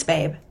 oh, thanks,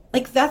 babe.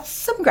 Like, that's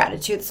some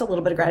gratitude. It's a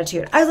little bit of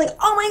gratitude. I was like,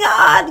 oh my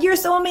God, you're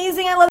so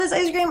amazing. I love this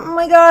ice cream. Oh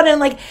my God. And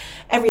like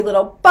every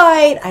little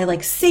bite, I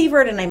like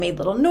savored and I made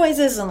little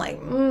noises and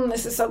like,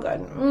 this is so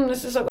good.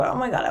 This is so good. Oh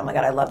my God.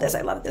 I love this.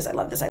 I love this. I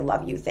love this. I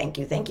love you. Thank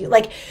you. Thank you.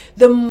 Like,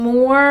 the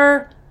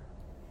more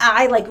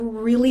I like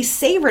really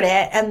savored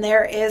it, and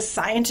there is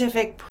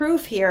scientific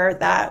proof here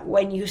that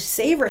when you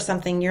savor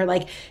something, you're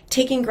like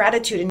taking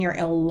gratitude and you're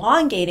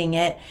elongating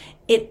it,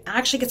 it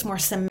actually gets more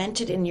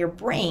cemented in your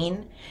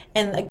brain.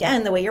 And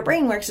again, the way your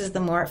brain works is the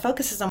more it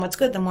focuses on what's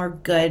good, the more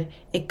good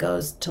it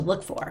goes to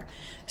look for.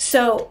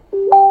 So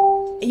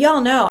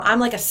y'all know I'm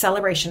like a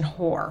celebration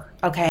whore,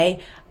 okay?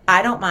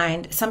 I don't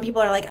mind. Some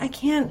people are like, I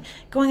can't,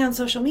 going on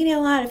social media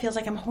a lot, it feels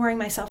like I'm whoring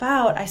myself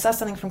out. I saw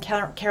something from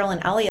Carolyn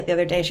Elliott the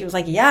other day. She was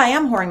like, yeah, I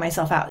am whoring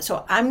myself out.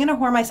 So I'm going to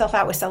whore myself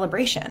out with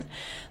celebration.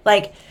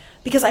 Like,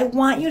 because I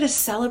want you to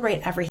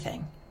celebrate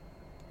everything.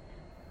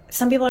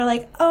 Some people are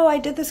like, oh, I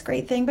did this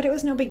great thing, but it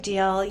was no big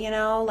deal. You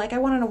know, like I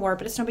won an award,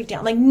 but it's no big deal.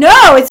 I'm like,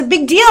 no, it's a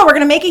big deal. We're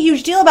going to make a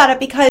huge deal about it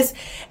because,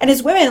 and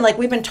as women, like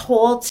we've been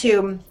told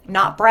to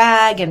not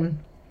brag and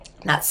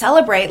not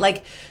celebrate,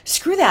 like,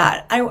 screw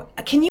that.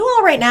 Can you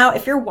all right now,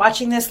 if you're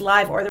watching this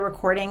live or the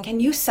recording, can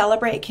you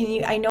celebrate?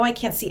 I know I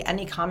can't see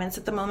any comments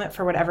at the moment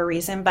for whatever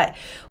reason, but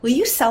will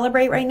you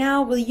celebrate right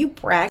now? Will you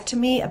brag to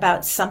me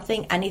about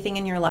something, anything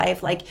in your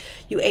life? Like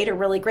you ate a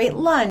really great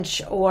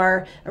lunch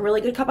or a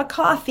really good cup of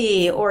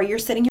coffee, or you're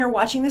sitting here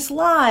watching this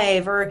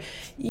live, or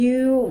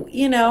you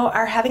know,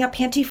 are having a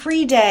panty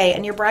free day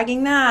and you're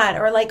bragging that,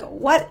 or like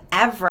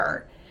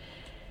whatever.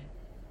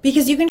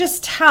 Because you can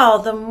just tell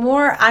the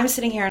more I'm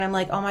sitting here and I'm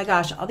like, oh my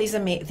gosh, all these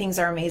things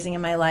are amazing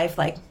in my life.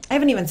 Like I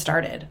haven't even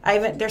started.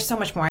 There's so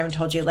much more I haven't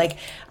told you. Like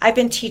I've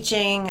been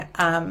teaching,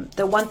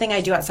 the one thing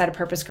I do outside of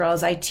Purpose Girl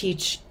is I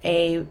teach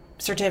a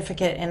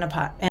certificate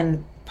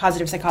in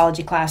positive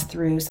psychology class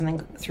through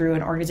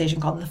an organization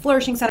called the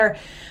Flourishing Center.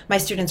 My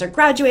students are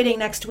graduating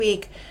next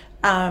week.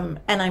 And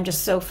I'm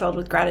just so filled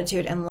with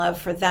gratitude and love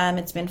for them.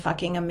 It's been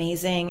fucking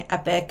amazing,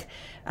 epic.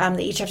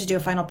 They each have to do a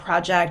final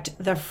project.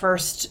 The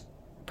first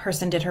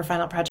person did her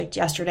final project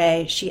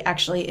yesterday. She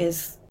actually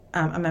is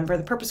a member of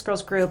the Purpose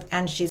Girls group,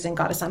 and she's in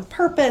Goddess on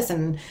Purpose,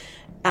 and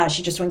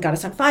she just went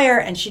Goddess on Fire,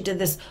 and she did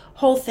this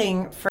whole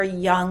thing for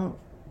young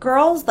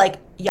girls,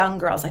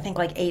 I think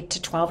like 8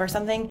 to 12 or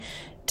something,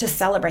 to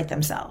celebrate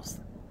themselves,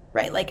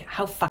 right? Like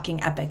how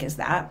fucking epic is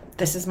that?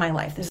 This is my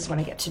life. This is what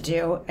I get to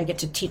do. I get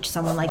to teach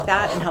someone like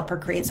that and help her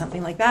create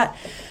something like that.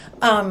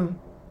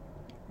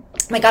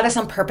 My Goddess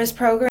on Purpose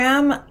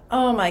program,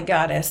 oh my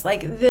goddess,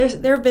 like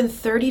there have been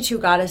 32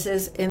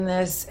 goddesses in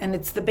this, and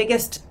it's the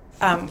biggest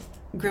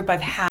group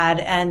I've had,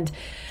 and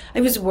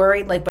I was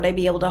worried, like, would I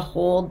be able to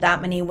hold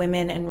that many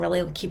women and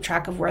really keep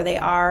track of where they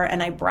are?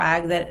 And I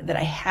brag that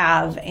I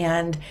have,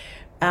 and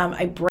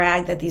I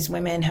brag that these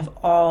women have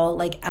all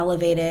like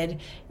elevated.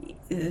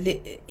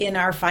 In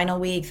our final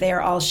week, they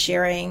are all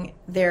sharing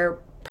their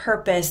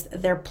purpose,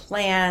 their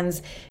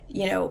plans.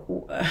 You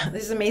know,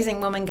 this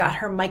amazing woman got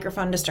her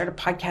microphone to start a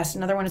podcast.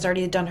 Another one has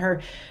already done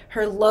her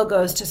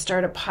logos to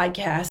start a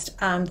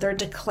podcast. They're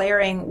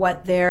declaring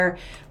what they're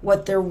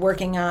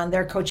working on,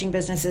 their coaching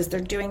businesses. They're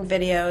doing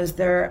videos.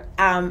 They're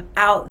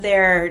out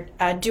there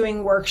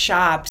doing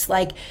workshops.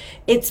 Like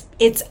it's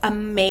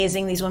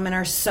amazing. These women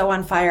are so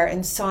on fire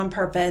and so on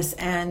purpose.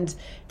 And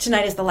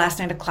tonight is the last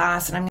night of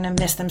class, and I'm going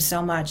to miss them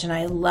so much. And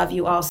I love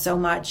you all so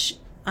much.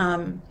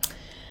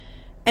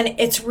 And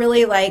it's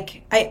really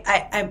like,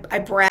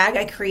 I brag,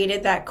 I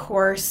created that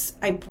course.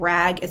 I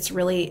brag, it's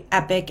really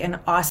epic and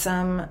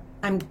awesome.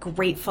 I'm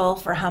grateful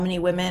for how many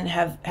women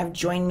have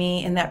joined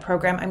me in that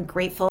program. I'm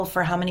grateful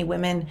for how many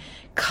women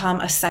come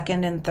a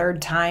second and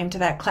third time to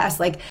that class.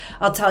 Like,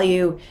 I'll tell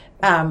you,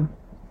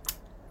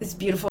 this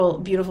beautiful,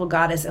 beautiful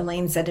goddess,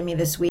 Elaine, said to me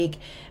this week,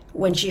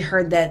 when she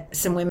heard that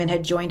some women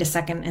had joined a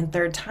second and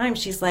third time,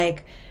 she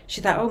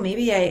thought, oh,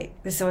 maybe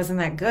this wasn't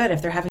that good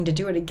if they're having to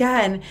do it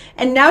again.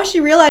 And now she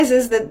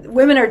realizes that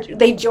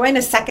they join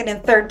a second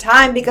and third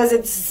time because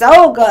it's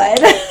so good.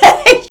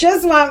 They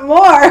just want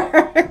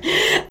more.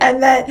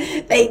 And that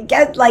they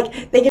get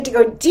to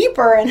go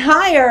deeper and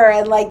higher,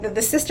 and like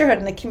the sisterhood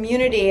and the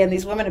community, and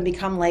these women have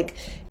become like,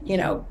 you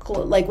know,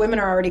 like women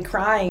are already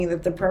crying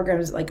that the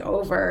program is like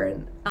over.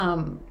 And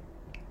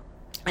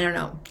I don't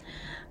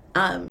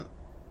know.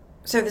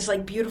 So this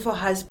like beautiful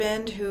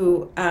husband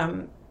who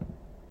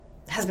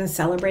has been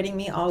celebrating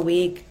me all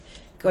week,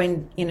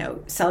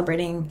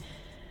 celebrating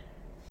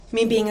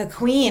me being a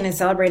queen and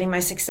celebrating my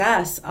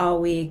success all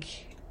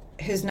week,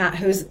 who's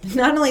not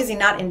only is he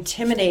not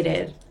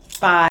intimidated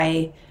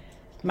by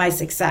my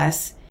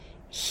success,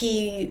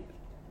 he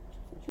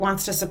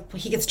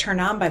gets turned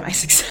on by my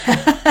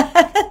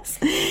success.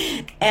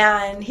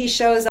 And he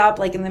shows up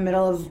like in the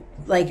middle of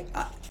like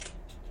a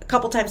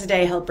couple times a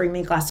day. He'll bring me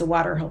a glass of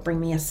water, he'll bring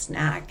me a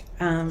snack.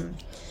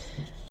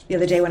 The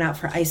other day went out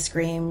for ice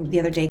cream. The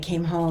other day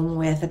came home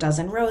with a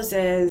dozen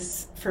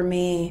roses for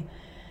me.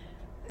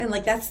 And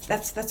like,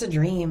 that's a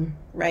dream,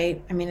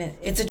 right? I mean,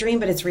 it's a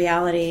dream, but it's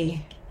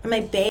reality. And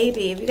my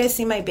baby, have you guys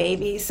seen my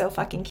baby? So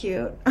fucking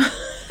cute.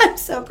 I'm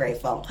so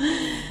grateful.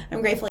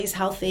 I'm grateful he's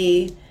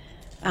healthy.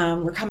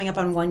 We're coming up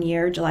on 1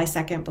 year, July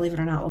 2nd, believe it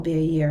or not, will be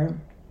a year.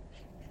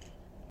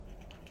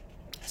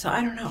 So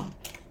I don't know.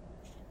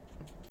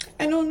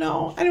 I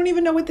don't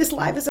even know what this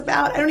live is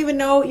about. I don't even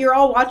know. You're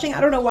all watching.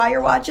 I don't know why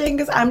you're watching,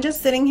 because I'm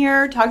just sitting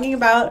here talking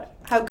about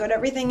how good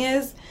everything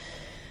is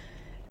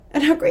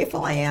and how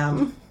grateful I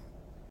am.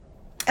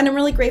 And I'm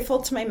really grateful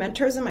to my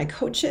mentors and my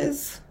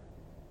coaches.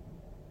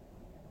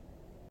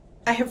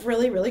 I have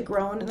really, really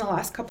grown in the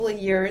last couple of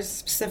years,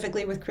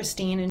 specifically with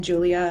Christine and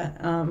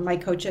Julia, my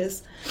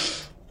coaches.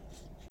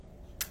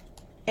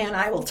 And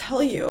I will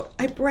tell you,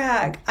 I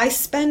brag. I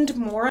spend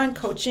more on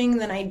coaching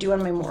than I do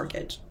on my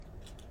mortgage.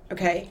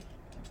 Okay?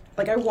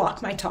 Like, I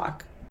walk my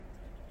talk,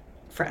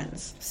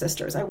 friends,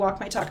 sisters. I walk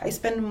my talk. I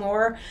spend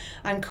more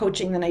on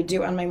coaching than I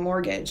do on my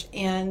mortgage.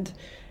 And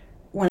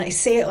when I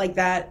say it like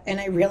that,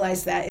 and I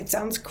realize that, it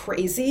sounds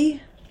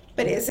crazy,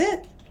 but is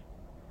it?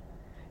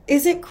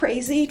 Is it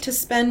crazy to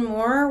spend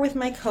more with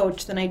my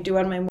coach than I do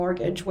on my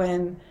mortgage,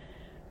 when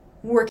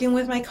working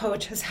with my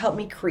coach has helped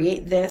me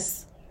create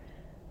this,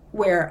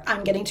 where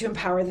I'm getting to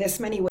empower this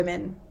many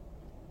women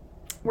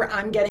where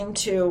I'm getting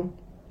to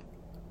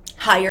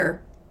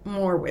hire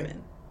more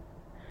women,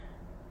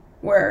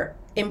 where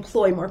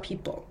employ more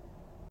people,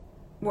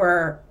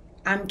 where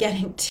I'm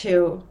getting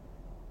to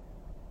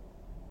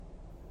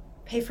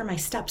pay for my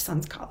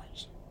stepson's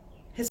college.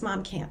 His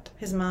mom can't.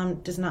 His mom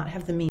does not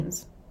have the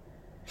means.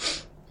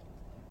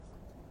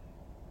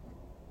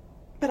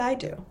 But I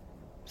do.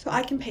 So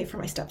I can pay for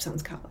my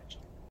stepson's college.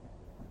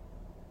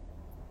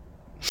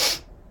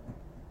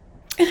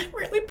 And I'm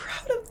really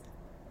proud of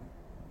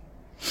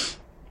that.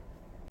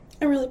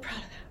 I'm really proud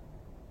of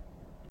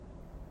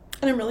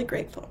that. And I'm really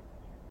grateful.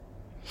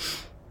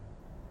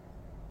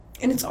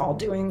 And it's all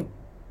doing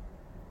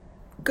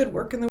good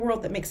work in the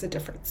world that makes a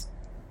difference.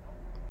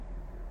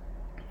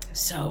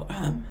 So,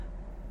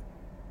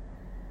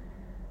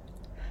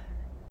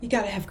 you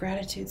gotta have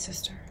gratitude,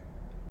 sister.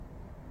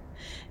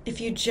 If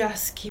you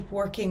just keep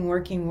working,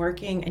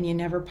 and you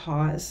never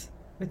pause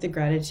with the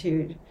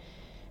gratitude,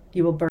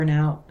 you will burn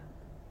out.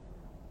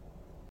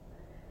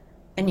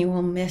 And you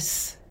will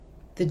miss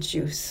the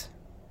juice.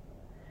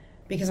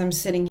 Because I'm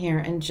sitting here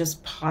and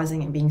just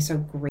pausing and being so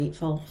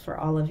grateful for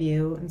all of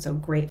you, and so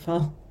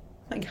grateful.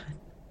 Oh my God.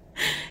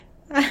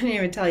 I didn't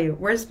even tell you.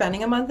 We're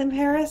spending a month in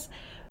Paris.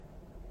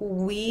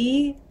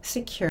 We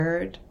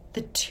secured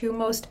the 2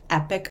 most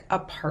epic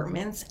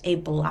apartments a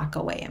block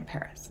away in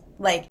Paris.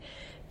 Like,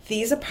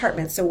 these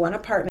apartments, so one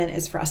apartment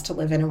is for us to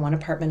live in and one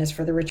apartment is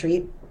for the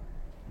retreat.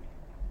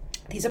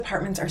 These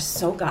apartments are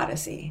so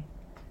goddessy.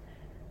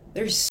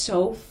 They're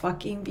so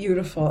fucking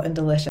beautiful and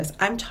delicious.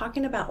 I'm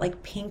talking about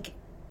like pink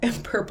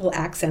and purple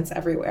accents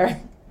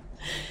everywhere.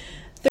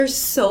 They're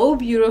so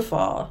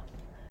beautiful.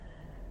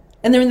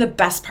 And they're in the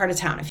best part of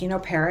town. If you know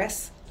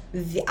Paris,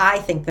 I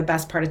think the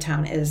best part of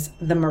town is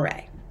the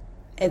Marais.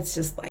 It's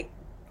just like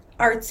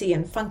artsy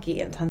and funky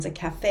and tons of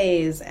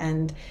cafes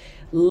and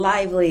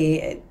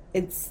lively.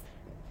 It's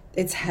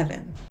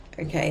heaven.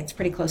 Okay, it's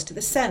pretty close to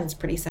the Seine. It's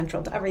pretty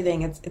central to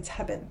everything. It's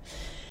heaven.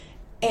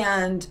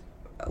 And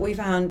we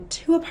found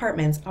 2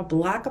 apartments a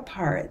block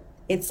apart.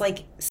 It's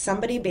like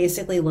somebody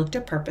basically looked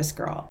at Purpose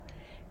Girl.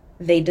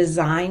 They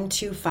designed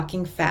 2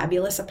 fucking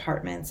fabulous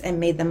apartments and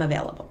made them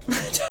available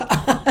to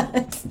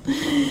us.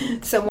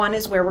 So one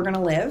is where we're going to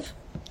live,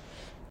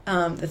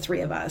 the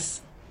 3 of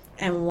us.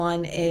 And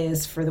one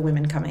is for the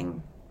women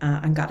coming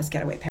on Goddess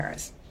Getaway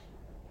Paris.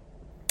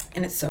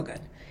 And it's so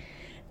good.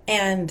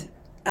 And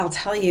I'll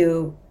tell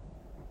you,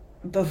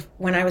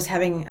 when I was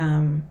having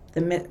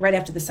right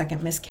after the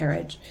second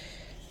miscarriage,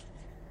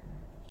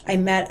 I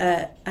met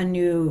a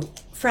new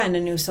friend, a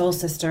new soul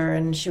sister,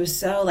 and she was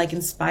so like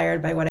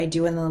inspired by what I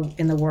do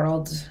in the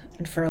world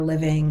and for a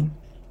living.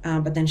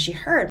 But then she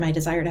heard my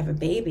desire to have a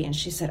baby, and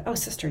she said, "Oh,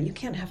 sister, you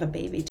can't have a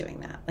baby doing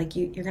that. Like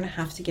you're gonna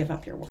have to give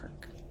up your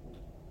work."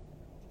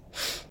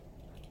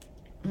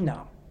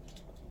 No.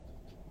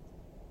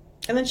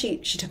 And then she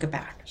took it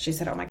back. She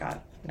said, "Oh my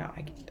God, no,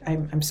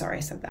 I'm sorry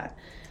I said that.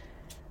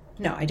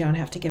 No, I don't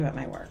have to give up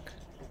my work.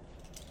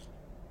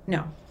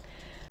 No,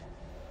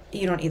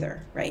 you don't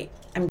either, right?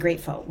 I'm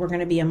grateful. We're going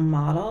to be a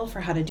model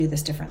for how to do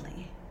this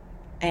differently.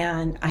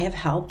 And I have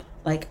help.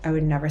 Like, I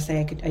would never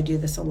say I do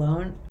this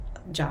alone.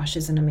 Josh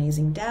is an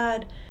amazing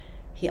dad.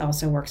 He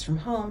also works from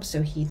home,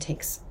 so he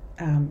takes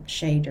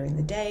Shay during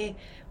the day.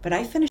 But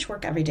I finish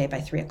work every day by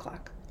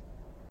 3:00.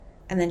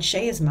 And then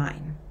Shay is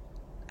mine,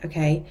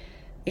 okay?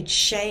 It's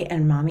Shay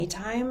and mommy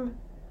time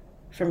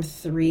from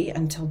 3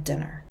 until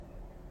dinner.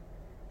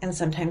 And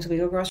sometimes we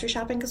go grocery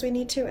shopping because we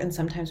need to, and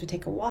sometimes we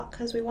take a walk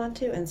because we want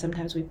to, and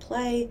sometimes we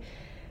play.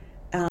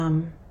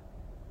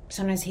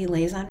 Sometimes he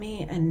lays on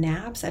me and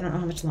naps. I don't know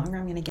how much longer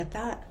I'm going to get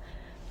that.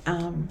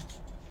 But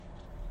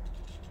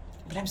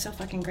I'm so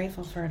fucking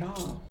grateful for it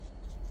all.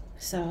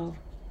 So,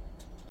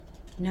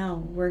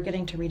 no, we're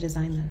getting to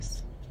redesign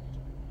this.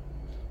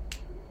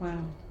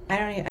 Wow.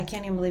 I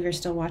can't even believe you're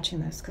still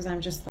watching this because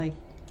I'm just like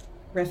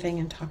riffing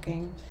and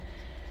talking.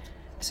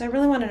 So I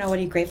really want to know, what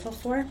are you grateful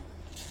for?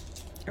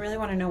 I really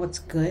want to know what's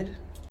good.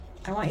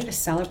 I want you to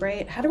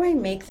celebrate. How do I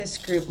make this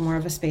group more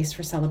of a space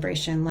for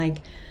celebration?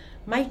 Like,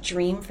 my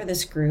dream for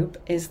this group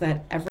is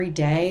that every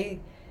day,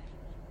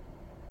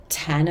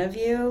 10 of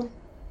you,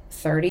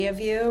 30 of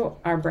you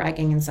are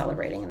bragging and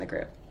celebrating in the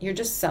group. You're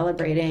just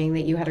celebrating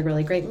that you had a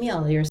really great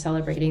meal. You're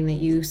celebrating that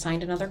you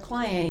signed another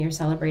client. You're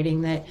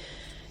celebrating that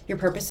your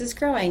purpose is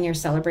growing. You're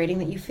celebrating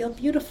that you feel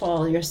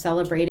beautiful. You're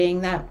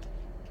celebrating that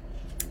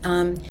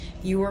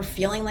you were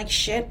feeling like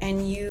shit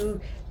and you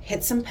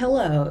hit some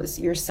pillows.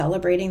 You're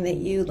celebrating that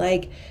you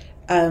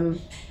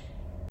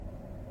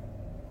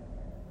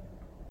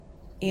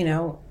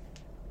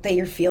that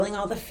you're feeling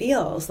all the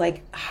feels.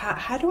 Like,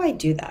 how do I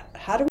do that?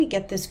 How do we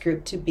get this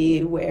group to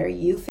be where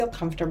you feel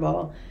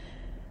comfortable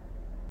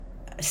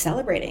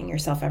celebrating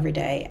yourself every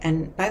day?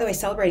 And by the way,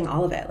 celebrating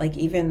all of it, like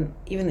even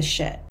the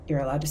shit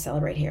you're allowed to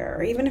celebrate here,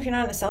 or even if you're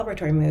not in a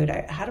celebratory mood,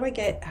 how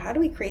do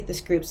we create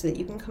this group so that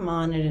you can come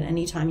on and at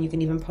any time you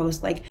can even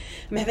post like,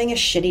 I'm having a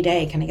shitty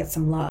day, can I get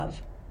some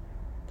love?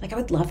 Like, I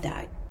would love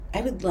that.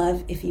 I would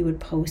love if you would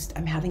post,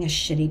 I'm having a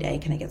shitty day,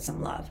 can I get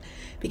some love?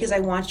 Because I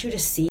want you to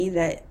see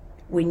that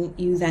when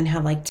you then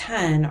have like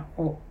 10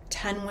 or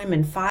 10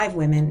 women, 5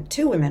 women,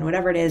 2 women,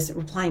 whatever it is,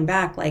 replying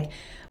back like,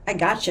 I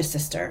got you,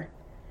 sister.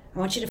 I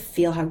want you to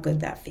feel how good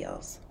that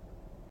feels.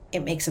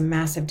 It makes a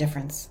massive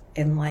difference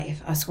in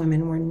life. Us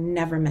women were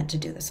never meant to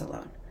do this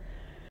alone.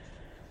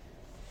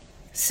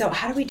 So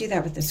how do we do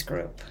that with this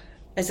group?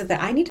 Is it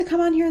that I need to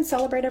come on here and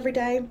celebrate every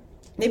day?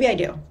 Maybe I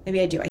do.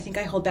 I think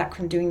I hold back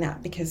from doing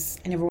that because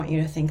I never want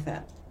you to think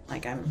that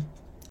like I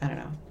don't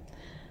know.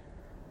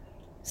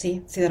 See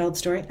that old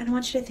story? I don't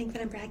want you to think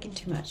that I'm bragging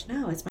too much.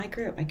 No, it's my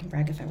group. I can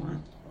brag if I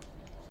want.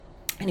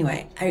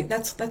 Anyway,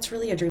 that's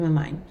really a dream of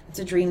mine. It's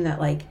a dream that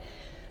like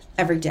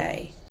every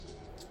day,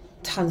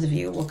 tons of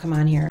you will come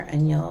on here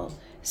and you'll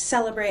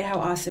celebrate how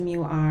awesome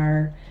you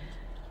are.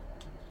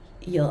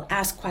 You'll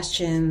ask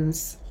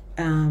questions.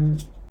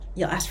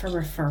 You'll ask for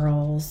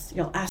referrals.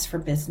 You'll ask for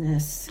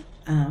business.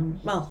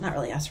 Well, not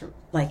really ask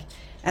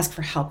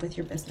for help with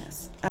your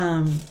business.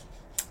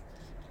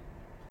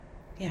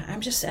 Yeah,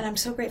 I'm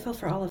so grateful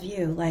for all of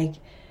you. Like,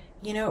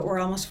 you know, we're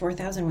almost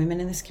 4,000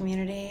 women in this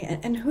community.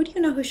 And who do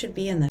you know who should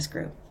be in this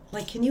group?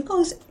 Like, can you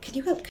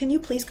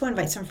please go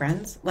invite some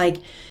friends? Like,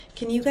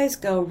 can you guys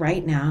go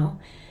right now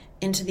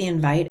into the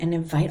invite and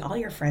invite all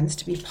your friends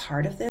to be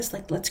part of this?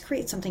 Like, let's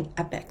create something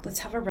epic. Let's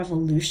have a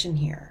revolution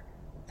here.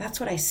 That's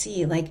what I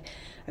see. Like,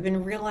 I've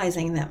been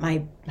realizing that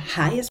my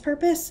highest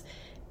purpose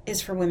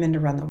is for women to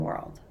run the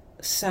world.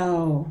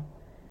 So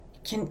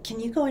can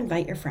you go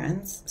invite your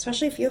friends,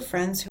 especially if you have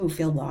friends who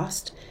feel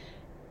lost.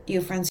 You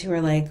have friends who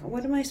are like,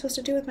 what am I supposed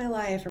to do with my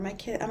life? Or my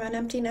kid, I'm an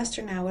empty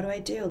nester now. What do I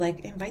do?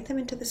 Like, invite them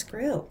into this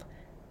group.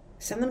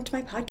 Send them to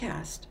my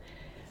podcast.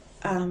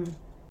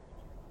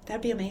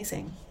 That'd be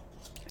amazing.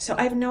 So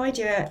I have no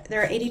idea.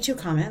 There are 82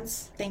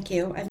 comments. Thank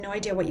you. I have no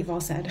idea what you've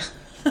all said.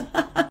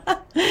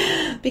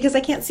 Because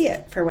I can't see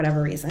it for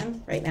whatever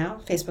reason right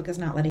now. Facebook is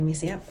not letting me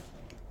see it.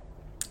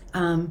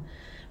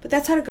 But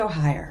that's how to go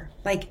higher.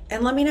 Like,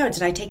 and let me know,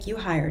 did I take you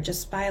higher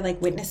just by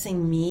like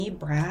witnessing me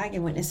brag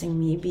and witnessing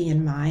me be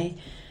in my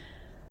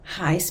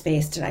high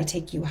space? Did I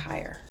take you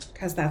higher?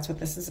 Because that's what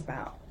this is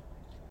about.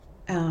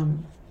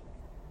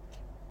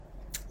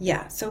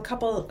 Yeah, so a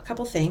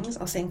couple things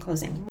I'll say in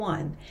closing.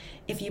 One,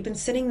 if you've been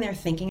sitting there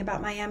thinking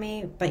about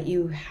Miami, but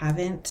you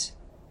haven't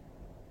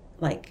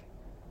like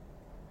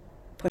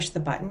pushed the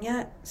button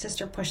yet,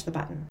 sister, push the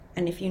button.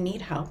 And if you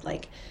need help,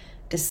 like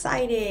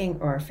deciding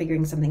or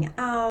figuring something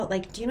out,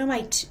 like, do you know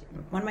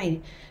one of my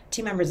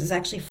team members is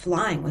actually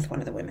flying with one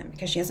of the women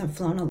because she hasn't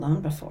flown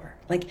alone before.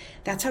 Like,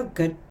 that's how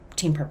good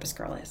Team Purpose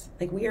Girl is.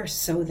 Like, we are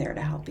so there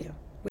to help you.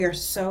 We are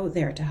so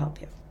there to help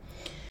you.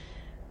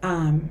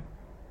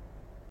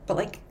 But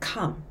like,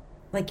 come.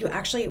 Like, you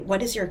actually,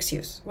 what is your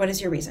excuse? What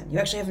is your reason? You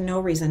actually have no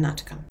reason not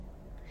to come.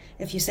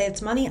 If you say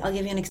it's money, I'll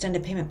give you an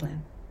extended payment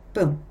plan.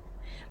 Boom.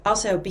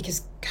 Also,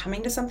 because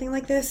coming to something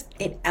like this,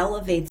 it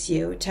elevates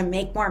you to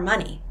make more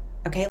money.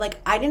 Okay, like,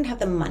 I didn't have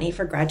the money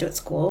for graduate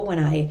school when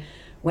I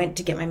went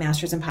to get my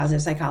master's in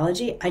positive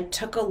psychology. I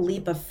took a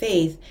leap of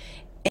faith,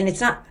 and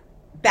it's not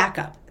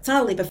backup. It's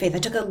not a leap of faith. I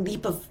took a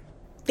leap of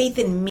faith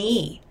in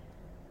me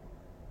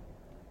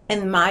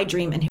and my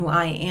dream and who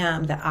I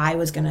am, that I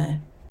was going to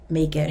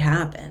make it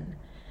happen.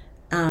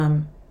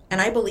 And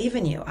I believe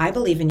in you. I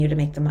believe in you to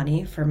make the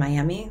money for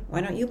Miami.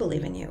 Why don't you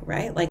believe in you,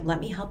 right? Like,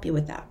 let me help you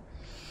with that.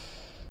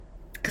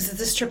 Because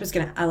this trip is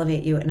going to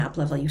elevate you and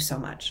up-level you so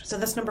much. So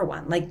that's number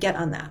one. Like, get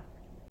on that.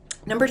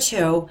 Number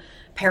two,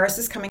 Paris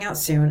is coming out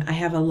soon. I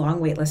have a long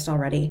wait list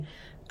already.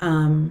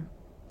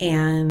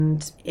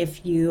 And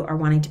if you are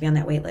wanting to be on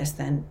that wait list,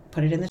 then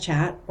put it in the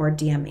chat or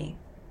DM me,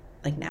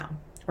 like now.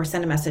 Or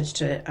send a message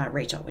to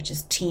Rachel, which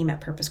is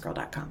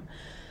team@purposegirl.com.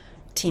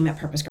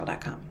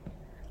 Team@purposegirl.com.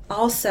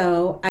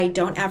 Also, I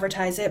don't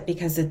advertise it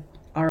because it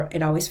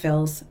always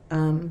fills.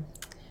 And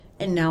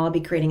now I'll be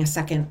creating a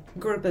second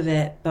group of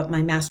it, but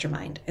my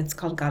mastermind. It's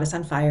called Goddess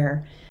on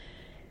Fire.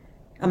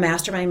 A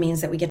mastermind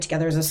means that we get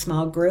together as a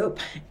small group,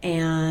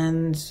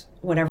 and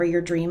whatever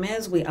your dream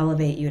is, we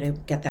elevate you to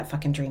get that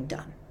fucking dream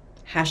done.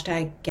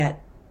 Hashtag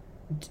get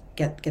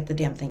the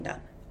damn thing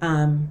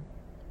done.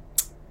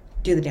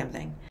 Do the damn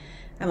thing.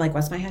 I'm like,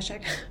 what's my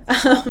hashtag?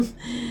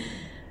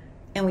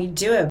 And we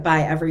do it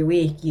by every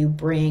week. You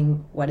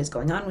bring what is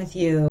going on with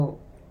you,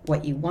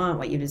 what you want,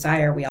 what you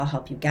desire. We all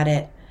help you get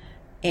it.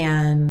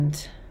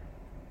 And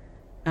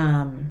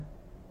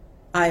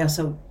I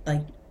also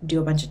like do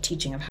a bunch of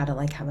teaching of how to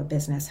like have a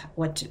business,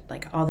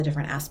 like all the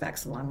different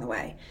aspects along the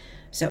way.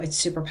 So it's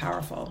super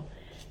powerful.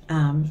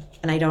 And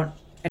I don't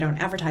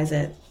advertise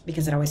it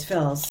because it always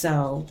fills.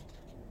 So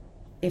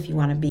if you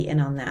want to be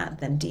in on that,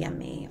 then DM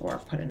me or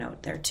put a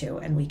note there too,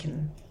 and we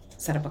can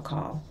set up a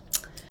call.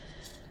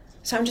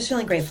 So I'm just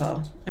feeling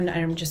grateful. I don't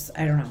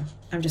know.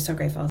 I'm just so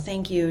grateful.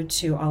 Thank you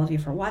to all of you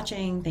for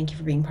watching. Thank you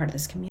for being part of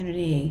this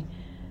community.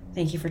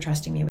 Thank you for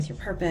trusting me with your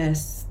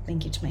purpose.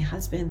 Thank you to my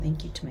husband.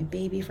 Thank you to my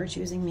baby for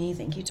choosing me.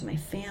 Thank you to my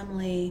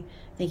family.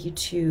 Thank you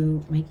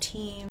to my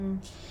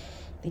team.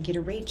 Thank you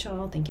to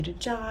Rachel. Thank you to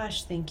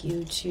Josh. Thank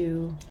you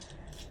to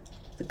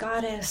the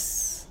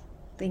goddess.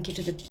 Thank you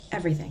to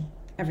everything.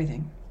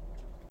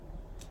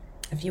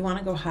 If you want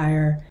to go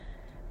higher,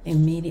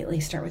 immediately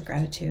start with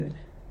gratitude.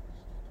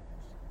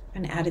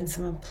 and add in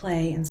some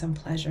play and some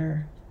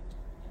pleasure.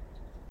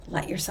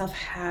 Let yourself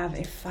have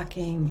a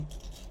fucking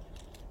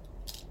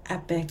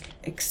epic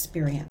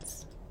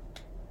experience,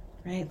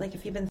 right? Like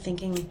if you've been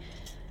thinking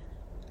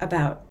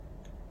about,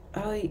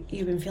 oh,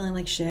 you've been feeling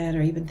like shit,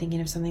 or you've been thinking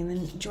of something,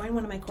 then join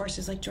one of my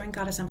courses. Like join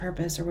Goddess on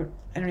Purpose, or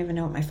I don't even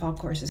know what my fall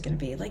course is going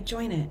to be. Like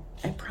join it.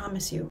 I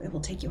promise you, it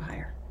will take you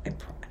higher.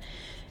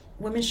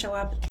 Women show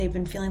up, they've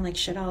been feeling like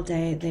shit all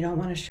day. They don't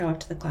want to show up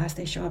to the class.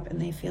 They show up and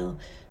they feel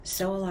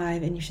so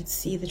alive, and you should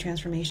see the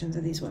transformations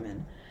of these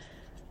women.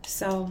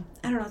 So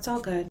I don't know, it's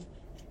all good.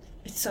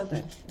 It's so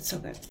good. It's so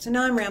good. So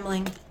now I'm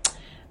rambling.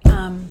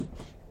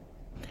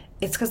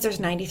 It's because there's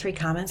 93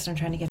 comments and I'm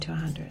trying to get to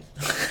 100.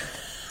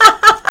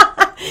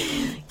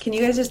 Can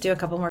you guys just do a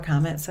couple more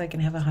comments so I can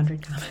have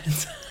 100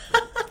 comments?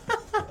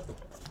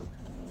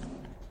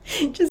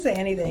 Just say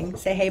anything.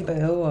 Say, hey,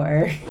 boo,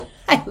 or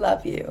I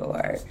love you,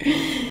 or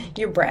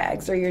your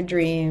brags, or your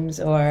dreams,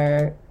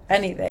 or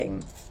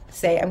anything.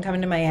 Say, I'm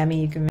coming to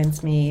Miami, you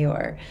convinced me,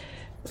 or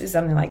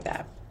something like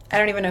that. I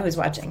don't even know who's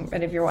watching,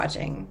 but if you're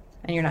watching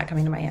and you're not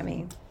coming to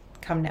Miami,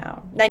 come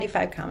now.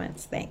 95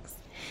 comments. Thanks.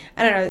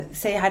 I don't know.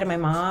 Say hi to my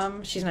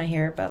mom. She's not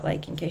here, but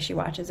like in case she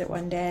watches it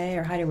one day,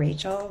 or hi to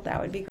Rachel.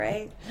 That would be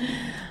great.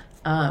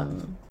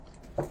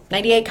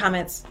 98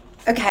 comments.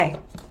 Okay.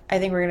 I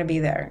think we're going to be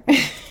there.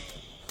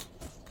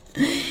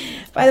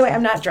 By the way,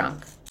 I'm not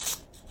drunk.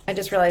 I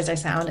just realized I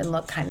sound and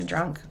look kind of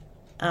drunk.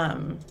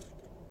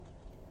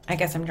 I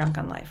guess I'm drunk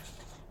on life.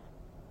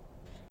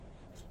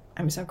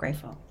 I'm so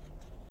grateful.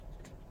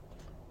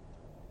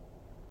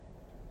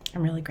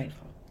 I'm really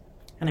grateful.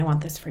 And I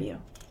want this for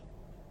you.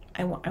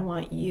 I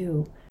want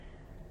you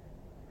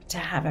to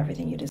have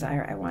everything you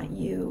desire. I want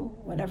you,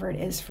 whatever it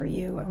is for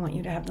you, I want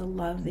you to have the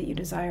love that you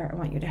desire. I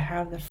want you to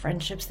have the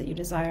friendships that you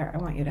desire. I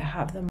want you to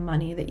have the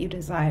money that you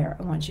desire.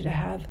 I want you to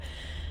have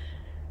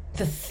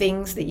the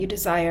things that you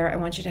desire. I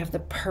want you to have the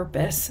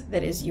purpose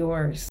that is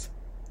yours.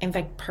 In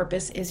fact,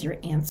 purpose is your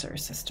answer,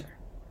 sister.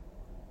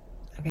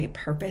 Okay,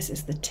 purpose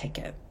is the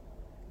ticket.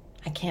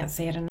 I can't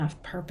say it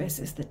enough. Purpose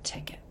is the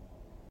ticket.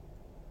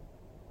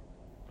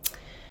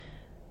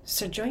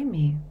 So join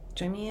me.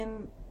 Join me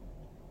in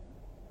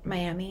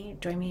Miami.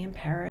 Join me in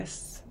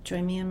Paris.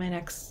 Join me in my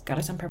next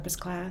Goddess on Purpose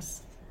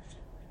class.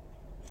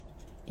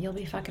 You'll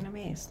be fucking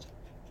amazed.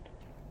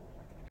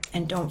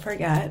 And don't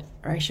forget,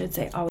 or I should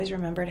say, always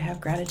remember to have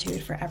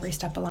gratitude for every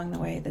step along the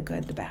way, the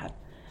good, the bad.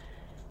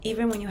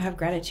 Even when you have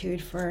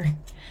gratitude for,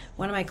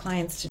 one of my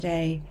clients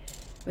today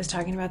was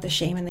talking about the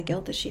shame and the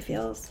guilt that she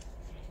feels.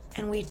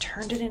 And we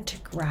turned it into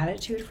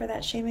gratitude for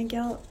that shame and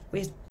guilt.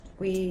 We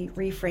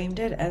reframed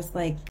it as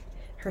like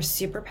her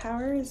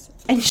superpowers,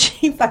 and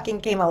she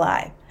fucking came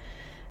alive.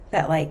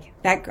 That like,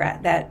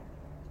 that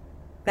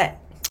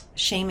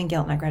shame and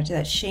guilt, not gratitude,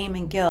 that shame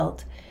and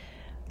guilt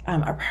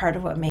are part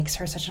of what makes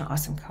her such an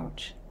awesome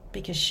coach,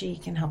 because she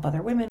can help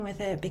other women with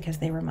it, because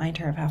they remind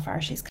her of how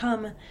far she's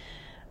come.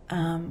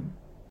 And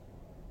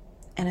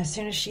as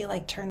soon as she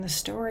like turned the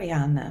story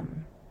on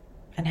them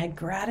and had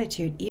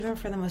gratitude, even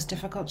for the most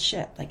difficult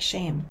shit, like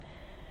shame,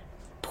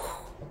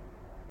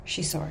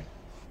 she soared.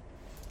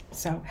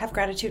 So have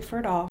gratitude for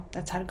it all.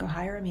 That's how to go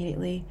higher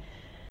immediately.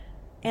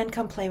 And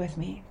come play with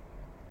me.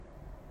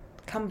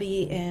 Come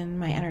be in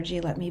my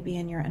energy. Let me be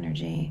in your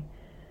energy.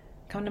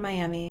 Come to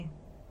Miami.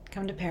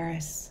 Come to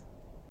Paris.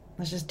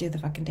 Let's just do the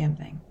fucking damn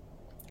thing.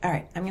 All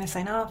right, I'm going to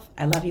sign off.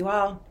 I love you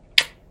all.